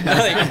 Like,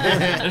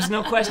 there's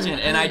no question.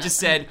 And I just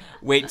said,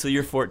 "Wait till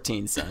you're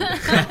 14, son." Wait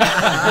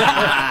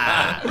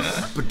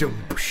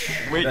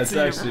That's till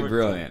you're actually 14.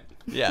 brilliant.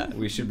 Yeah.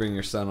 We should bring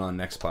your son on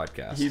next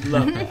podcast. He'd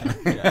love that.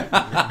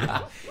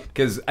 Yeah.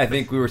 Because I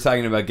think we were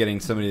talking about getting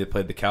somebody that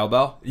played the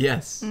cowbell.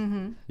 Yes.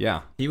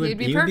 Yeah. He would You'd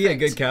be he would be a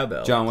perfect. good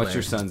cowbell. John, what's player.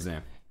 your son's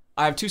name?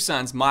 I have 2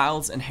 sons,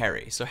 Miles and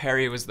Harry. So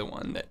Harry was the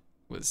one that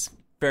was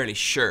fairly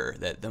sure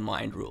that the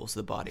mind rules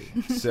the body.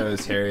 So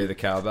is Harry the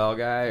cowbell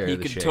guy or He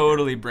the could shaker?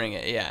 totally bring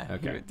it. Yeah,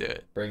 Okay. he would do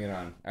it. Bring it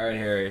on. All right,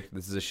 Harry,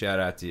 this is a shout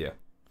out to you.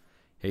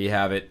 Here you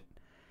have it.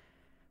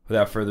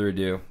 Without further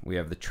ado, we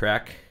have the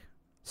track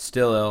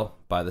 "Still Ill"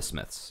 by the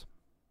Smiths.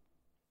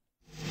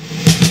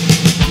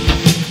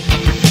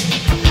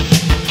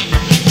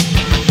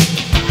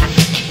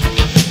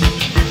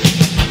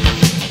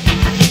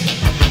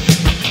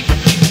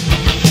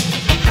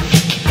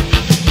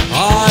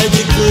 I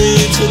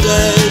decree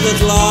today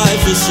that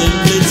life is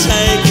simply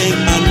taking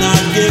and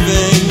not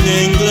giving.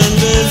 England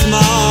is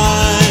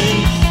mine,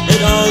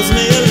 it owes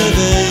me a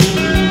living.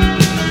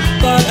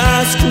 But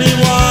ask me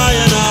why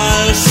and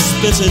I'll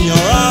spit in your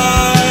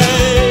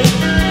eye.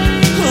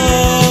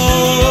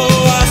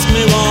 Oh, ask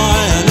me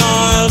why and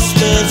I'll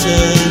spit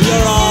in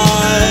your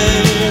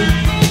eye.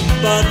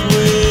 But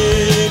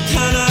we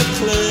cannot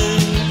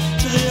cling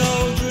to the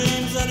old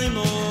dreams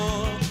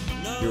anymore.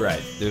 No. You're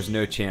right. There's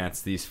no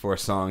chance these 4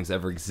 songs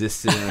ever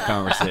existed in a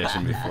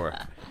conversation before.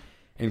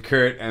 And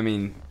Kurt, I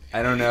mean,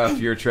 I don't know if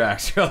your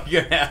tracks are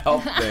really gonna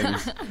help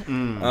things.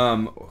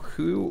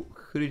 Who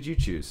did you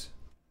choose?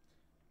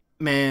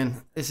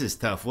 Man, this is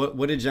tough.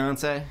 What did John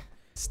say?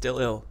 Still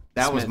ill.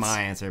 That was Smiths.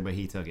 my answer, but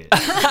he took it.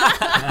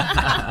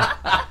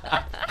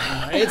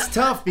 It's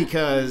tough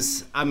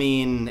because, I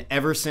mean,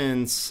 ever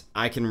since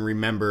I can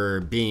remember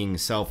being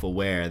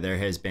self-aware, there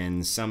has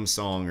been some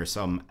song or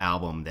some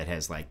album that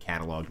has, like,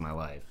 cataloged my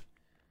life.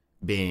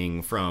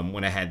 being from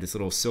when I had this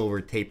little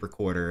silver tape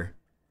recorder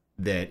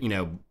that,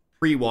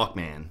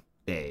 pre-Walkman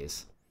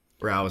days,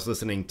 where I was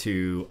listening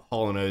to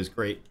Hall & Oates'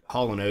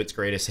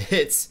 greatest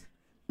hits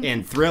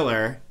and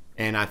Thriller,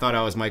 and I thought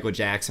I was Michael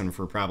Jackson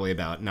for probably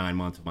about 9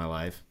 months of my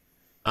life.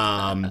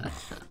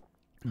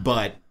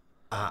 But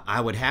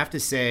I would have to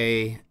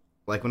say,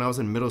 like when I was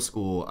in middle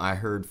school, I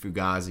heard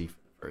Fugazi for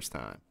the first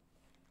time.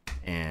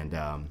 And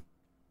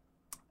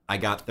I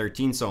got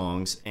 13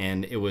 songs,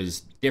 and it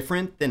was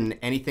different than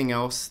anything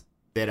else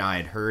that I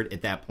had heard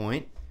at that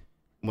point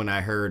when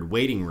I heard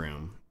Waiting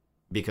Room,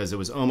 because it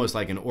was almost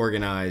like an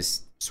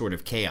organized sort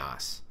of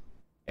chaos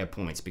at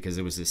points, because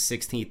it was this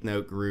 16th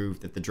note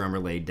groove that the drummer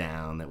laid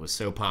down that was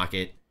so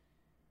pocket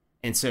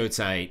and so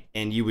tight,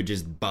 and you would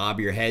just bob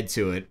your head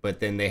to it, but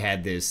then they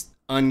had this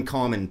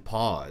uncommon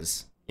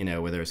pause,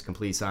 where there was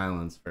complete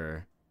silence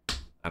for,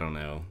 I don't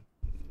know,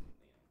 a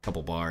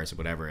couple bars or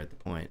whatever at the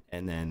point,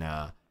 and then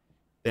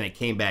it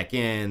came back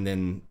in,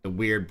 then the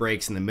weird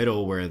breaks in the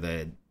middle where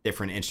the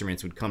different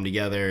instruments would come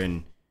together,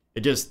 and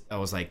I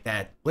was like,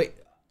 wait,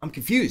 I'm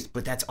confused,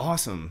 but that's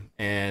awesome.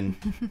 And,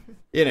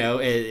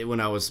 when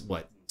I was,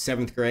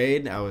 7th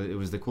grade, it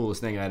was the coolest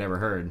thing I'd ever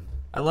heard.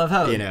 I love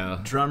how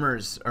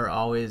drummers are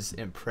always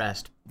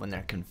impressed when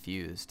they're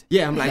confused.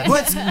 Yeah, I'm like,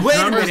 wait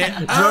a minute.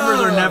 Drummers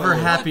are never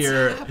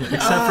happier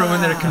except for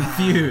when they're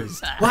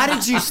confused. Why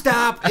did you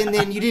stop and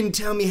then you didn't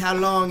tell me how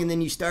long and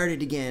then you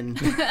started again?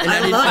 And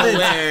I love didn't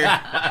know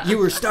where you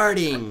were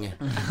starting.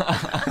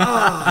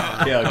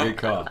 Oh. Yeah, good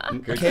call.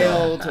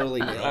 Kale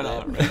totally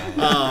nailed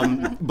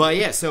it. But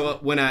yeah, so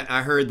when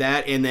I heard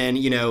that, and then,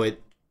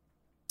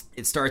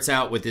 it starts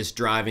out with this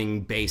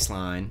driving bass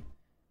line,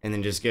 and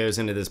then just goes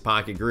into this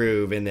pocket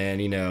groove, and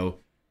then,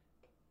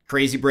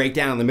 crazy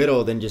breakdown in the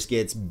middle, then just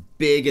gets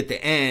big at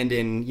the end.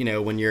 And,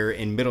 when you're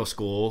in middle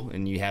school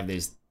and you have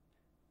this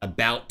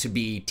about to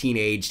be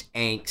teenage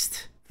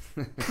angst.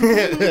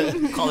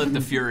 Call it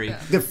the fury.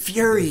 The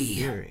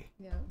fury.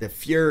 The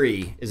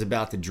fury is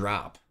about to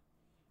drop.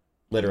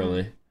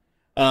 Literally.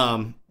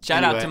 Shout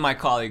out to my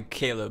colleague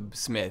Caleb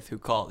Smith, who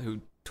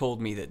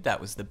told me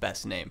that was the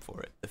best name for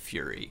it, the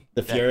fury.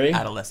 The fury?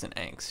 Adolescent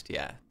angst.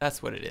 Yeah,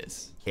 that's what it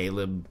is.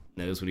 Caleb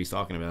knows what he's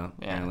talking about,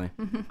 Yeah.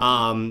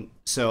 apparently.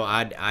 So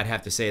I'd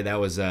have to say that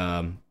was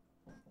I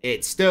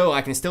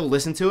can still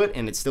listen to it,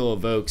 and it still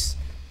evokes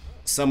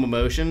some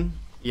emotion.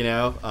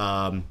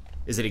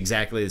 Is it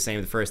exactly the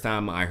same the first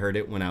time I heard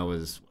it when I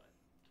was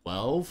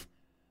 12?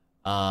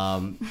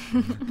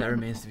 That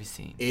remains to be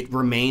seen. It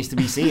remains to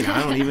be seen.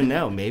 I don't even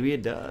know. Maybe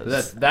it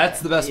does.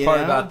 That's the best part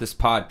about this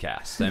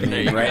podcast. I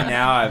mean, right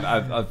now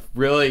I've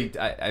really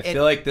I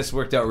feel like this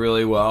worked out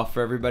really well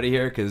for everybody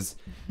here, because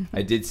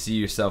I did see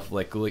yourself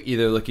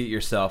either look at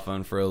your cell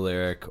phone for a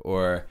lyric,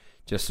 or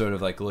just sort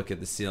of look at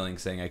the ceiling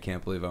saying, I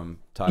can't believe I'm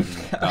talking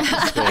about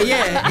this story.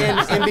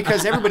 Yeah, and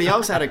because everybody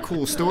else had a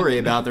cool story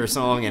about their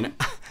song, and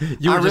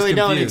You were I just really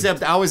don't, confused.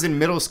 except I was in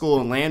middle school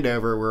in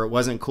Landover where it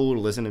wasn't cool to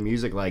listen to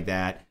music like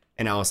that.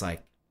 And I was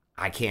like,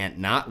 I can't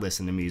not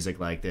listen to music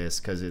like this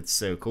because it's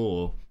so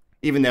cool.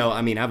 Even though,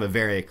 I have a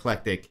very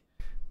eclectic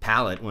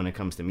palette when it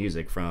comes to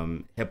music,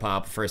 from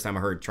hip-hop. First time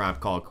I heard Tribe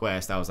Called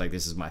Quest, I was like,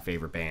 this is my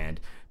favorite band.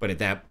 But at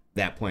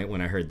that point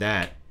when I heard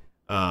that,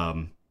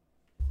 I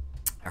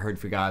heard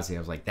Fugazi, I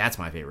was like, that's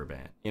my favorite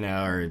band.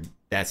 Or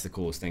that's the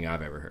coolest thing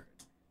I've ever heard.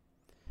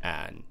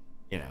 And,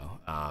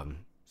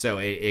 so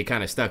it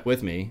kind of stuck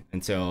with me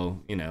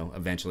until,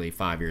 eventually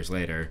 5 years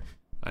later,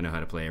 I know how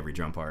to play every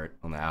drum part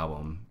on the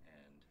album.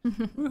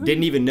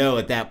 Didn't even know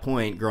at that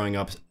point, growing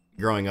up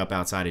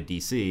outside of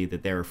DC,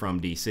 that they were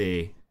from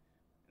DC,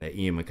 that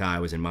Ian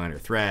MacKaye was in Minor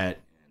Threat,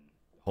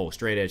 the whole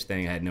straight edge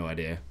thing. I had no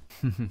idea.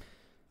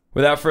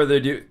 Without further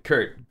ado,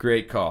 Kurt,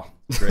 great call.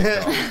 We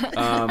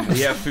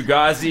have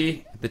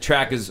Fugazi. The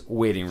track is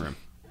Waiting Room.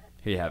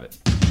 Here you have it.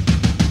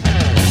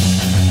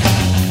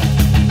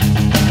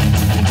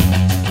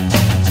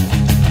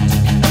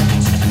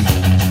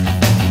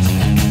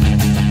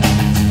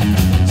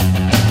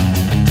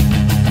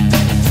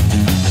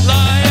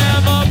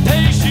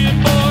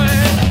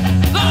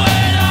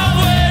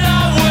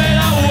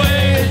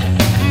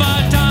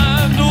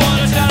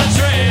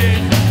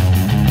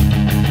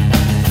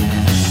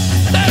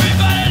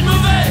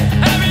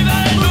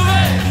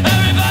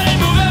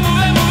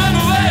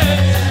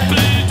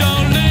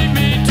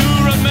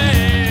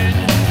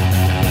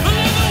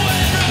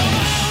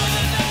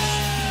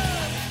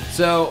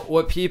 So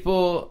what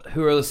people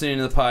who are listening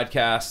to the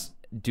podcast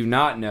do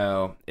not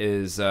know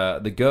is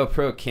the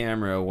GoPro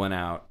camera went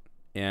out,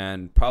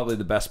 and probably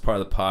the best part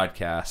of the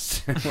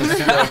podcast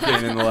was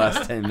broken in the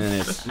last 10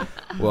 minutes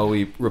while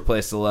we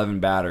replaced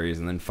 11 batteries,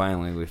 and then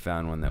finally we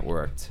found one that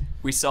worked.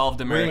 We solved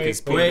America's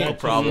political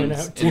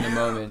problems in the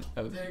moment.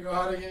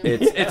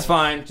 It's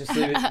fine. Just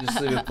leave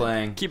it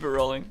playing. Keep it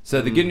rolling.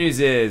 So the good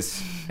news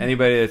is,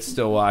 anybody that's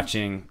still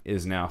watching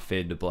is now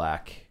fade to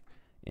black,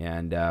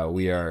 and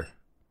there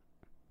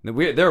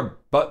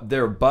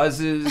are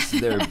buzzes,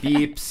 there are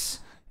beeps.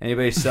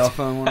 Anybody's cell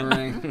phone want to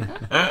ring?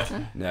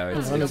 No,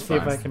 it's Let's see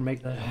if fine. I can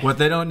make that. What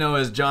they don't know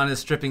is John is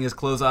stripping his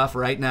clothes off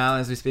right now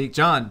as we speak.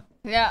 John,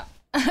 Yeah.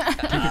 Keep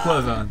your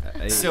clothes on.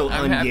 So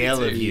I'm happy un-Yale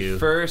to. of you.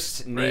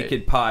 First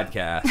naked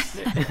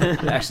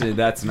podcast. Actually,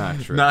 that's not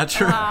true. Not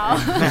true.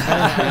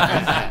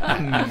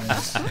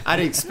 I'd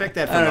expect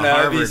that from I don't a know.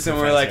 Harvard It'd be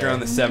somewhere like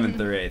professor. around the 7th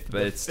or 8th,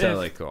 but it's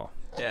totally cool.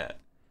 Yeah.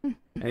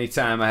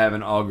 Anytime I have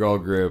an all-girl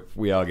group,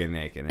 we all get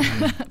naked.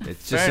 And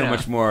it's just Fair so enough.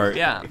 much more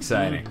Yeah.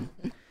 exciting.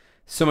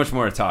 So much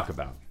more to talk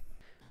about.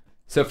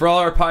 So for all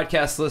our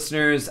podcast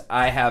listeners,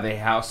 I have a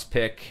house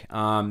pick.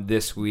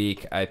 This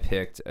week, I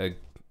picked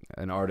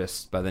an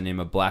artist by the name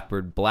of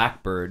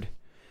Blackbird,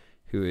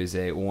 who is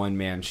a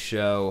one-man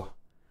show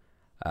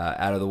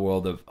out of the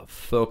world of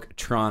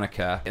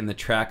Folktronica. And the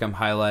track I'm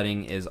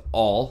highlighting is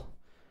All.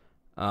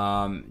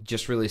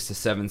 Just released a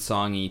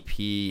 7-song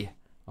EP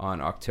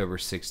on October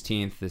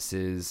 16th. This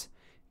is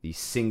the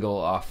single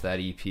off that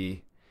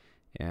EP,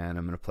 and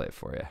I'm going to play it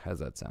for you. How's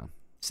that sound?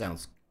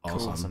 Sounds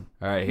awesome.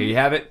 All right, here you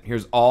have it.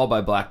 Here's All by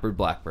Blackbird.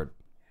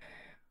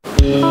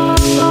 I'm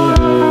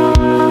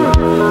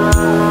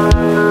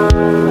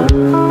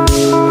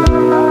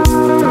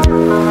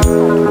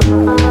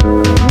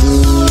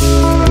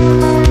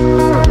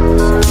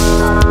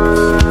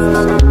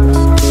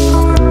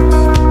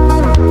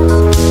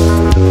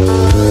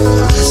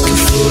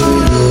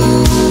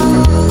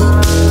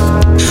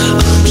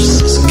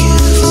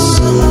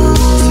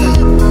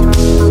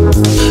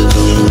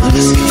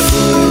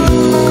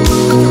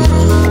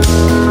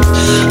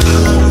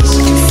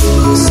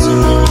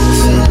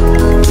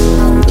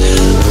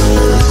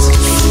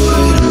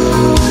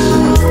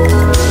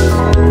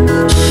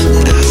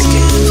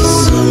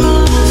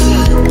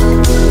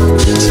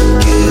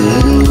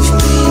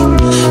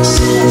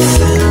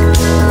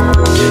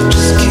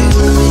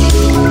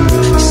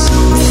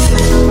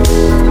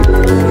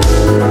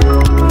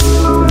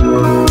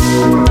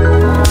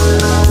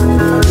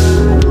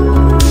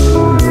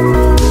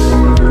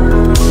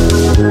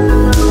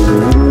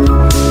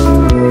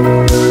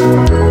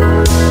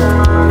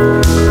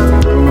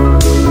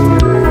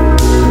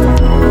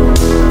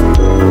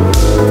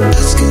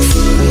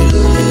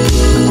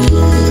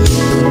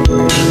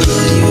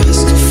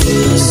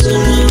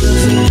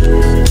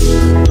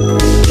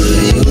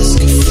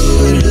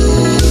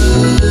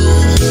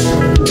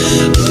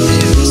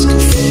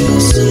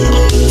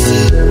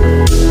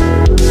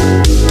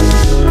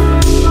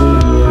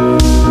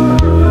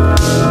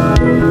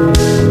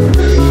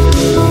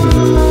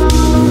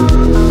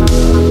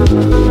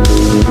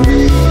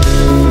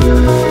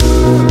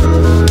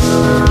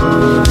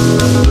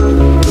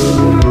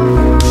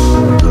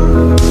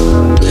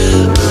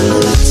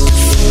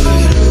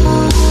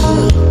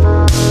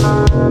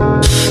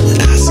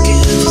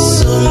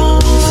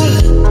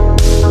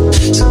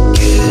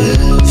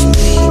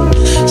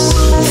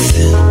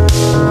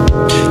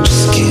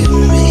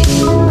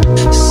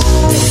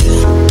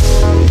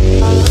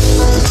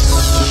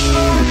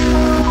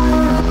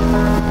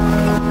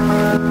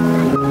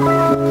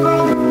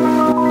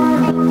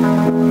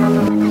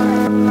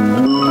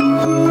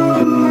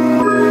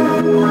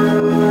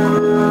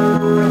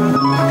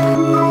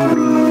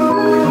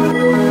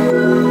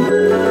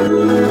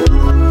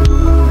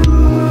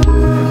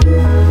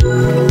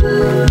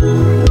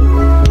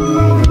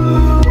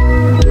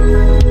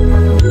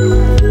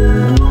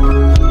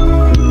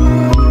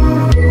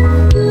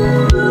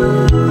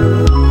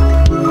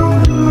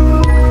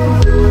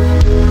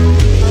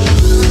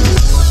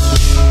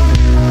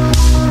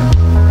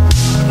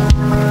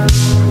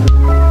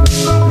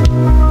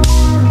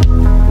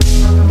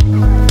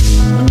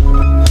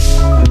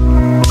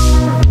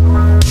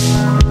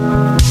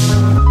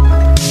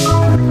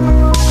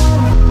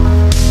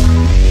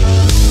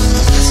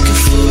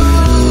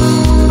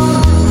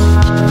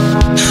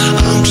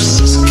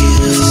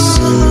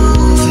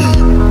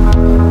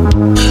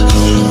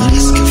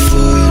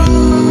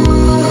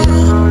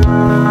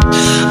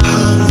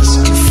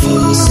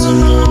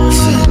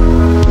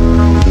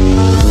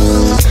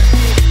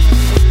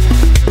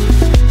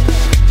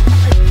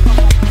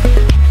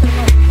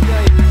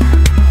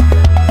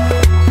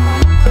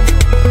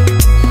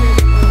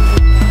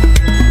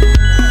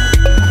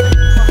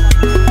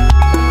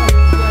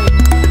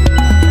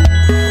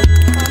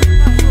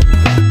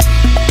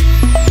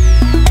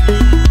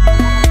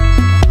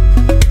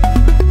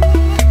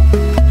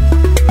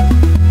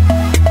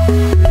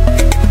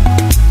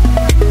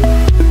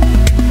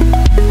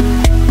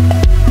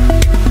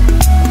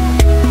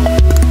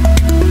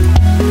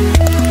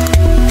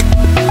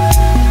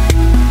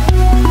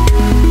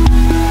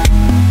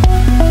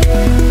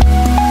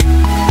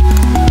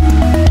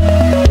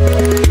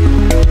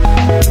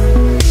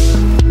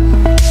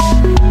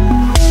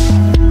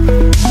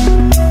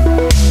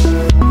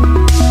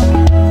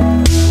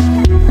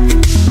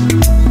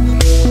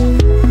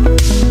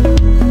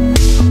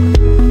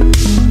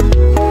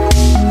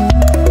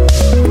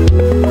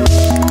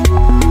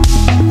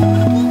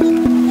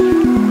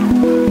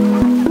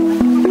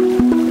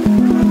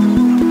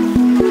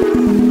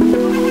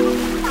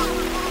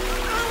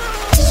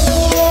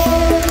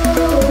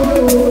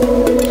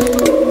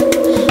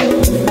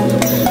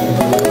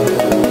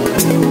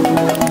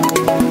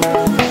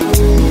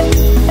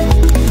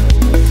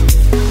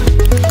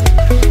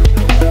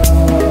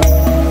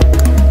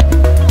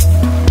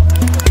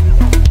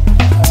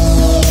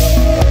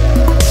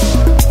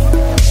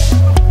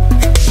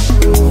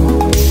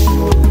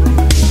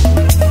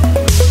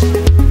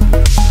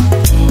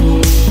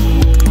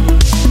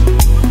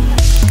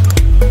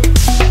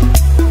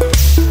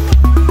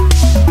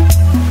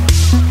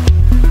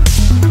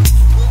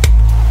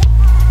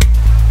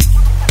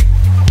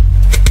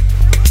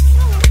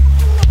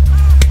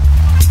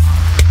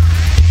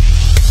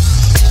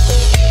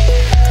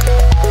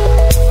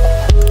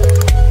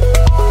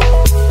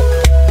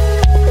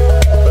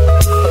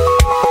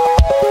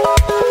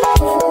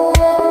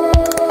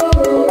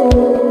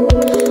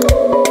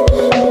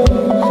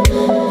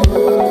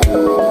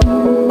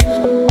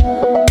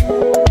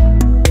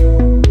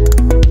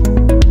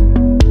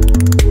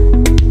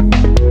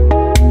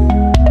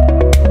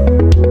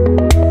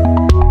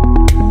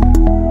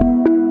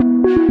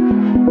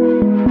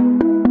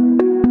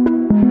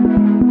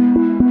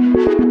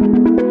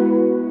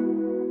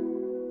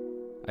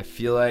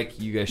feel like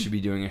you guys should be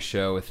doing a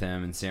show with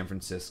him in San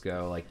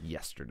Francisco like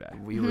yesterday.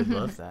 We would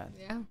love that.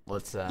 Yeah.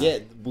 Let's. Yeah,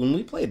 when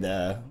we played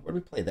where did we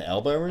play? The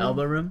Elbow Room?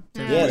 Elbow Room.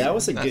 Yeah, that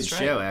was a good That's right.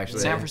 show, actually.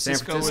 San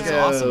Francisco was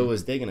Francisco awesome.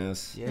 was digging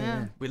us.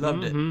 Yeah. We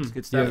loved it. It's good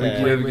You stuff. have,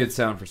 you have a good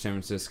sound for San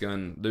Francisco,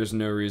 and there's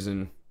no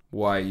reason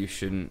why you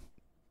shouldn't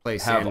Play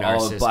have San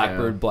all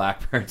Narciso. of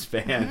Blackbird's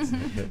fans.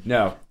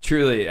 No,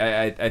 truly,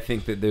 I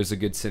think that there's a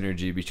good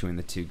synergy between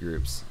the two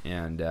groups.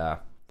 And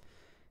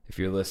if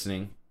you're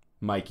listening,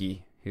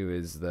 Mikey, who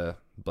is the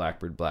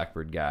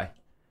Blackbird guy,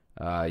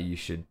 you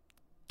should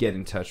get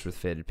in touch with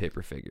Faded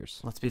Paper Figures.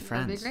 Let's be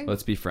That'd be friends. great.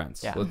 Let's be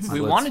friends. Yeah. Let's, We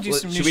wanna do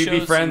some new Should we be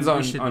shows. friends We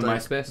on should,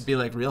 MySpace? Be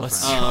like real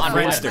Let's- friends. On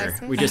Friendster.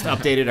 MySpace. We just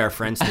updated our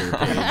Friendster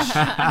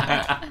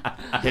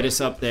page. Hit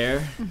us up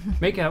there.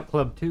 Make Out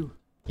Club too.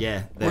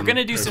 Yeah. We're them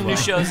gonna do as some well.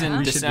 new shows in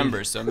We should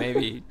December, so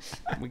maybe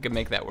we could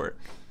make that work.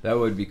 That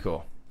would be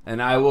cool.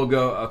 And I will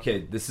go,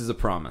 okay, this is a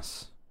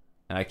promise.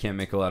 And I can't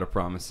make a lot of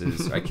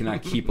promises. I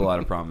cannot keep a lot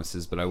of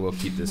promises, but I will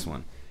keep this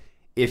one.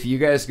 If you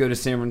guys go to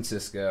San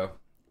Francisco,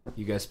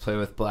 you guys play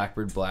with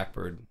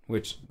Blackbird,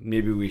 which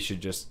maybe we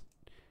should just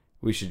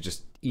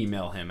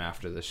email him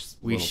after this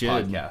We little should.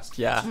 podcast.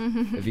 Yeah.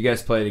 If you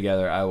guys play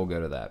together, I will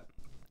go to that.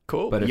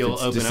 Cool. But if You'll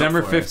it's open up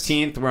December for us.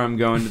 15th where I'm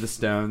going to the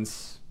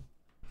Stones,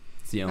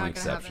 it's the only Not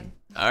gonna exception.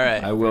 happen. All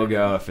right. I will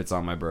go if it's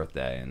on my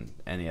birthday and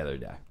any other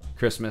day.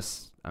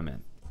 Christmas, I'm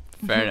in.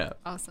 Fair enough.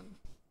 Awesome.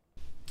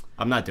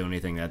 I'm not doing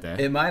anything that day.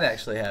 It might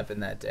actually happen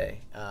that day.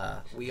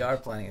 We are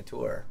planning a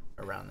tour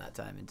around that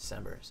time in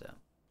December, so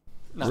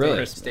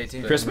Really? stay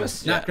tuned.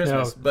 Christmas? Not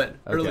Christmas, No. but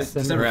early Okay.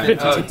 December Right.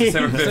 15th. Oh,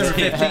 December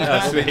 15th.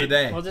 Oh, Will be the sweet.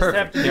 day. We'll just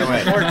Perfect. have to do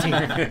Can't the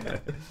 14th.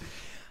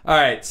 All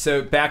right,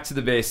 so back to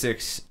the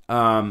basics.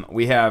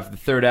 We have the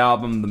third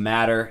album, The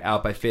Matter,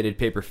 out by Faded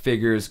Paper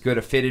Figures. Go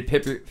to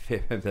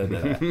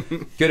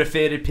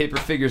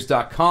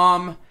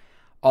fadedpaperfigures.com.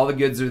 All the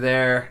goods are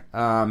there.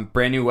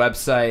 Brand new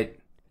website.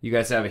 You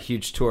guys have a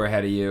huge tour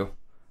ahead of you.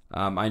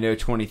 I know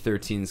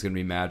 2013 is going to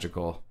be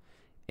magical.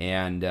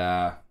 And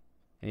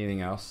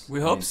anything else?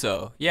 We hope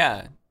so.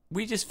 Yeah.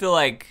 We just feel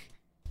like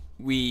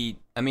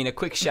a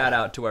quick shout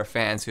out to our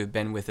fans who have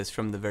been with us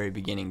from the very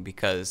beginning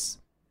because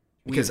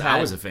I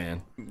was a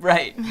fan.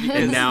 right.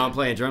 And now I'm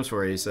playing drums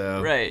for you,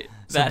 so Right.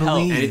 So That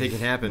helps. believe. anything can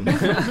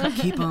happen.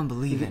 Keep on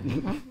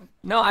believing.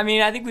 No, I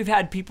think we've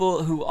had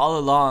people who all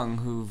along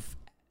who've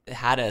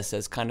had us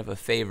as kind of a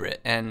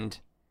favorite, and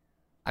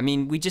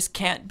we just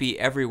can't be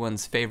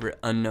everyone's favorite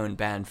unknown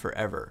band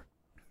forever.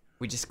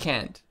 We just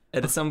can't.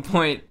 At some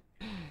point,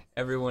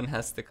 everyone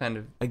has to kind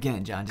of.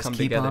 Again, John, just Come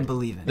keep together. on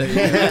believing.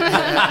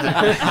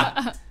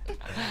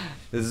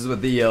 This is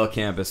what the Yale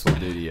campus will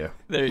do to you.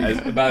 There you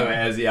go. By the way,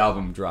 as the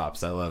album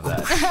drops, I love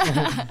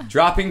that.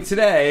 Dropping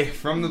today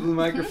from the Blue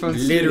Microphone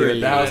Studio at Literally,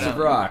 the House right of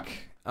Rock.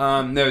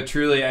 No,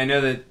 truly, I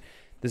know that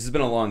this has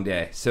been a long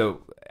day,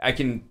 so I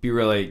can be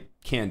really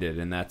candid,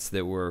 and that's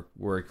that we're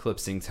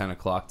eclipsing 10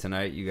 o'clock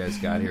tonight. You guys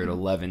got here at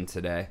 11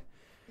 today.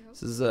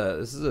 This is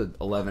a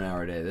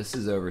 11-hour day. This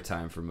is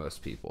overtime for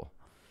most people,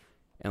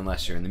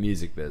 unless you're in the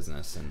music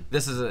business. And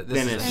This is a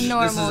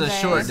normal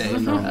short day. day. a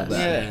normal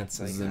day. Yeah, it's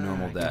This is like, a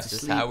normal day. get to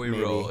Just sleep, how we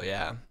maybe. roll,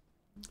 yeah.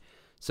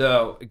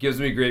 So it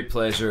gives me great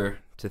pleasure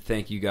to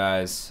thank you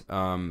guys.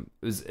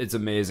 It's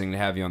amazing to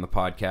have you on the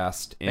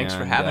podcast. Thanks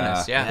for and, having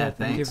us. Yeah. Yeah,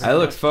 thanks. I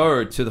look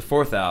forward to the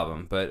fourth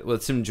album, but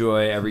let's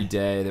enjoy every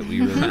day that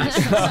we release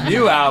this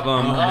new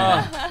album.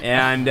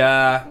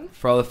 And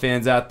for all the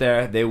fans out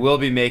there, they will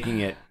be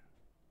making it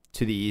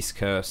to the East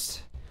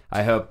Coast.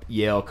 I hope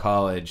Yale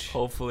College,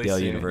 Hopefully Yale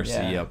soon,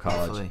 University, yeah. Yale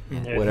College,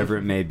 Hopefully. whatever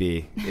it may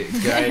be.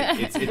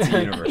 It's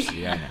a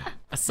university, I know.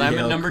 Assignment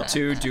Yale number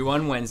 2, due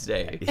on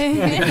Wednesday.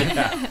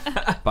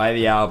 Buy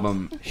the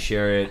album,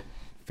 share it,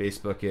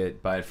 Facebook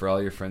it, buy it for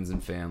all your friends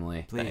and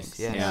family. Please, Thanks.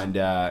 yeah.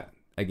 And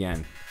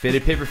again,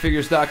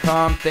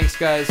 fadedpaperfigures.com. Thanks,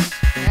 guys.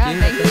 Yeah,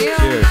 thank you.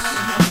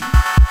 Cheers.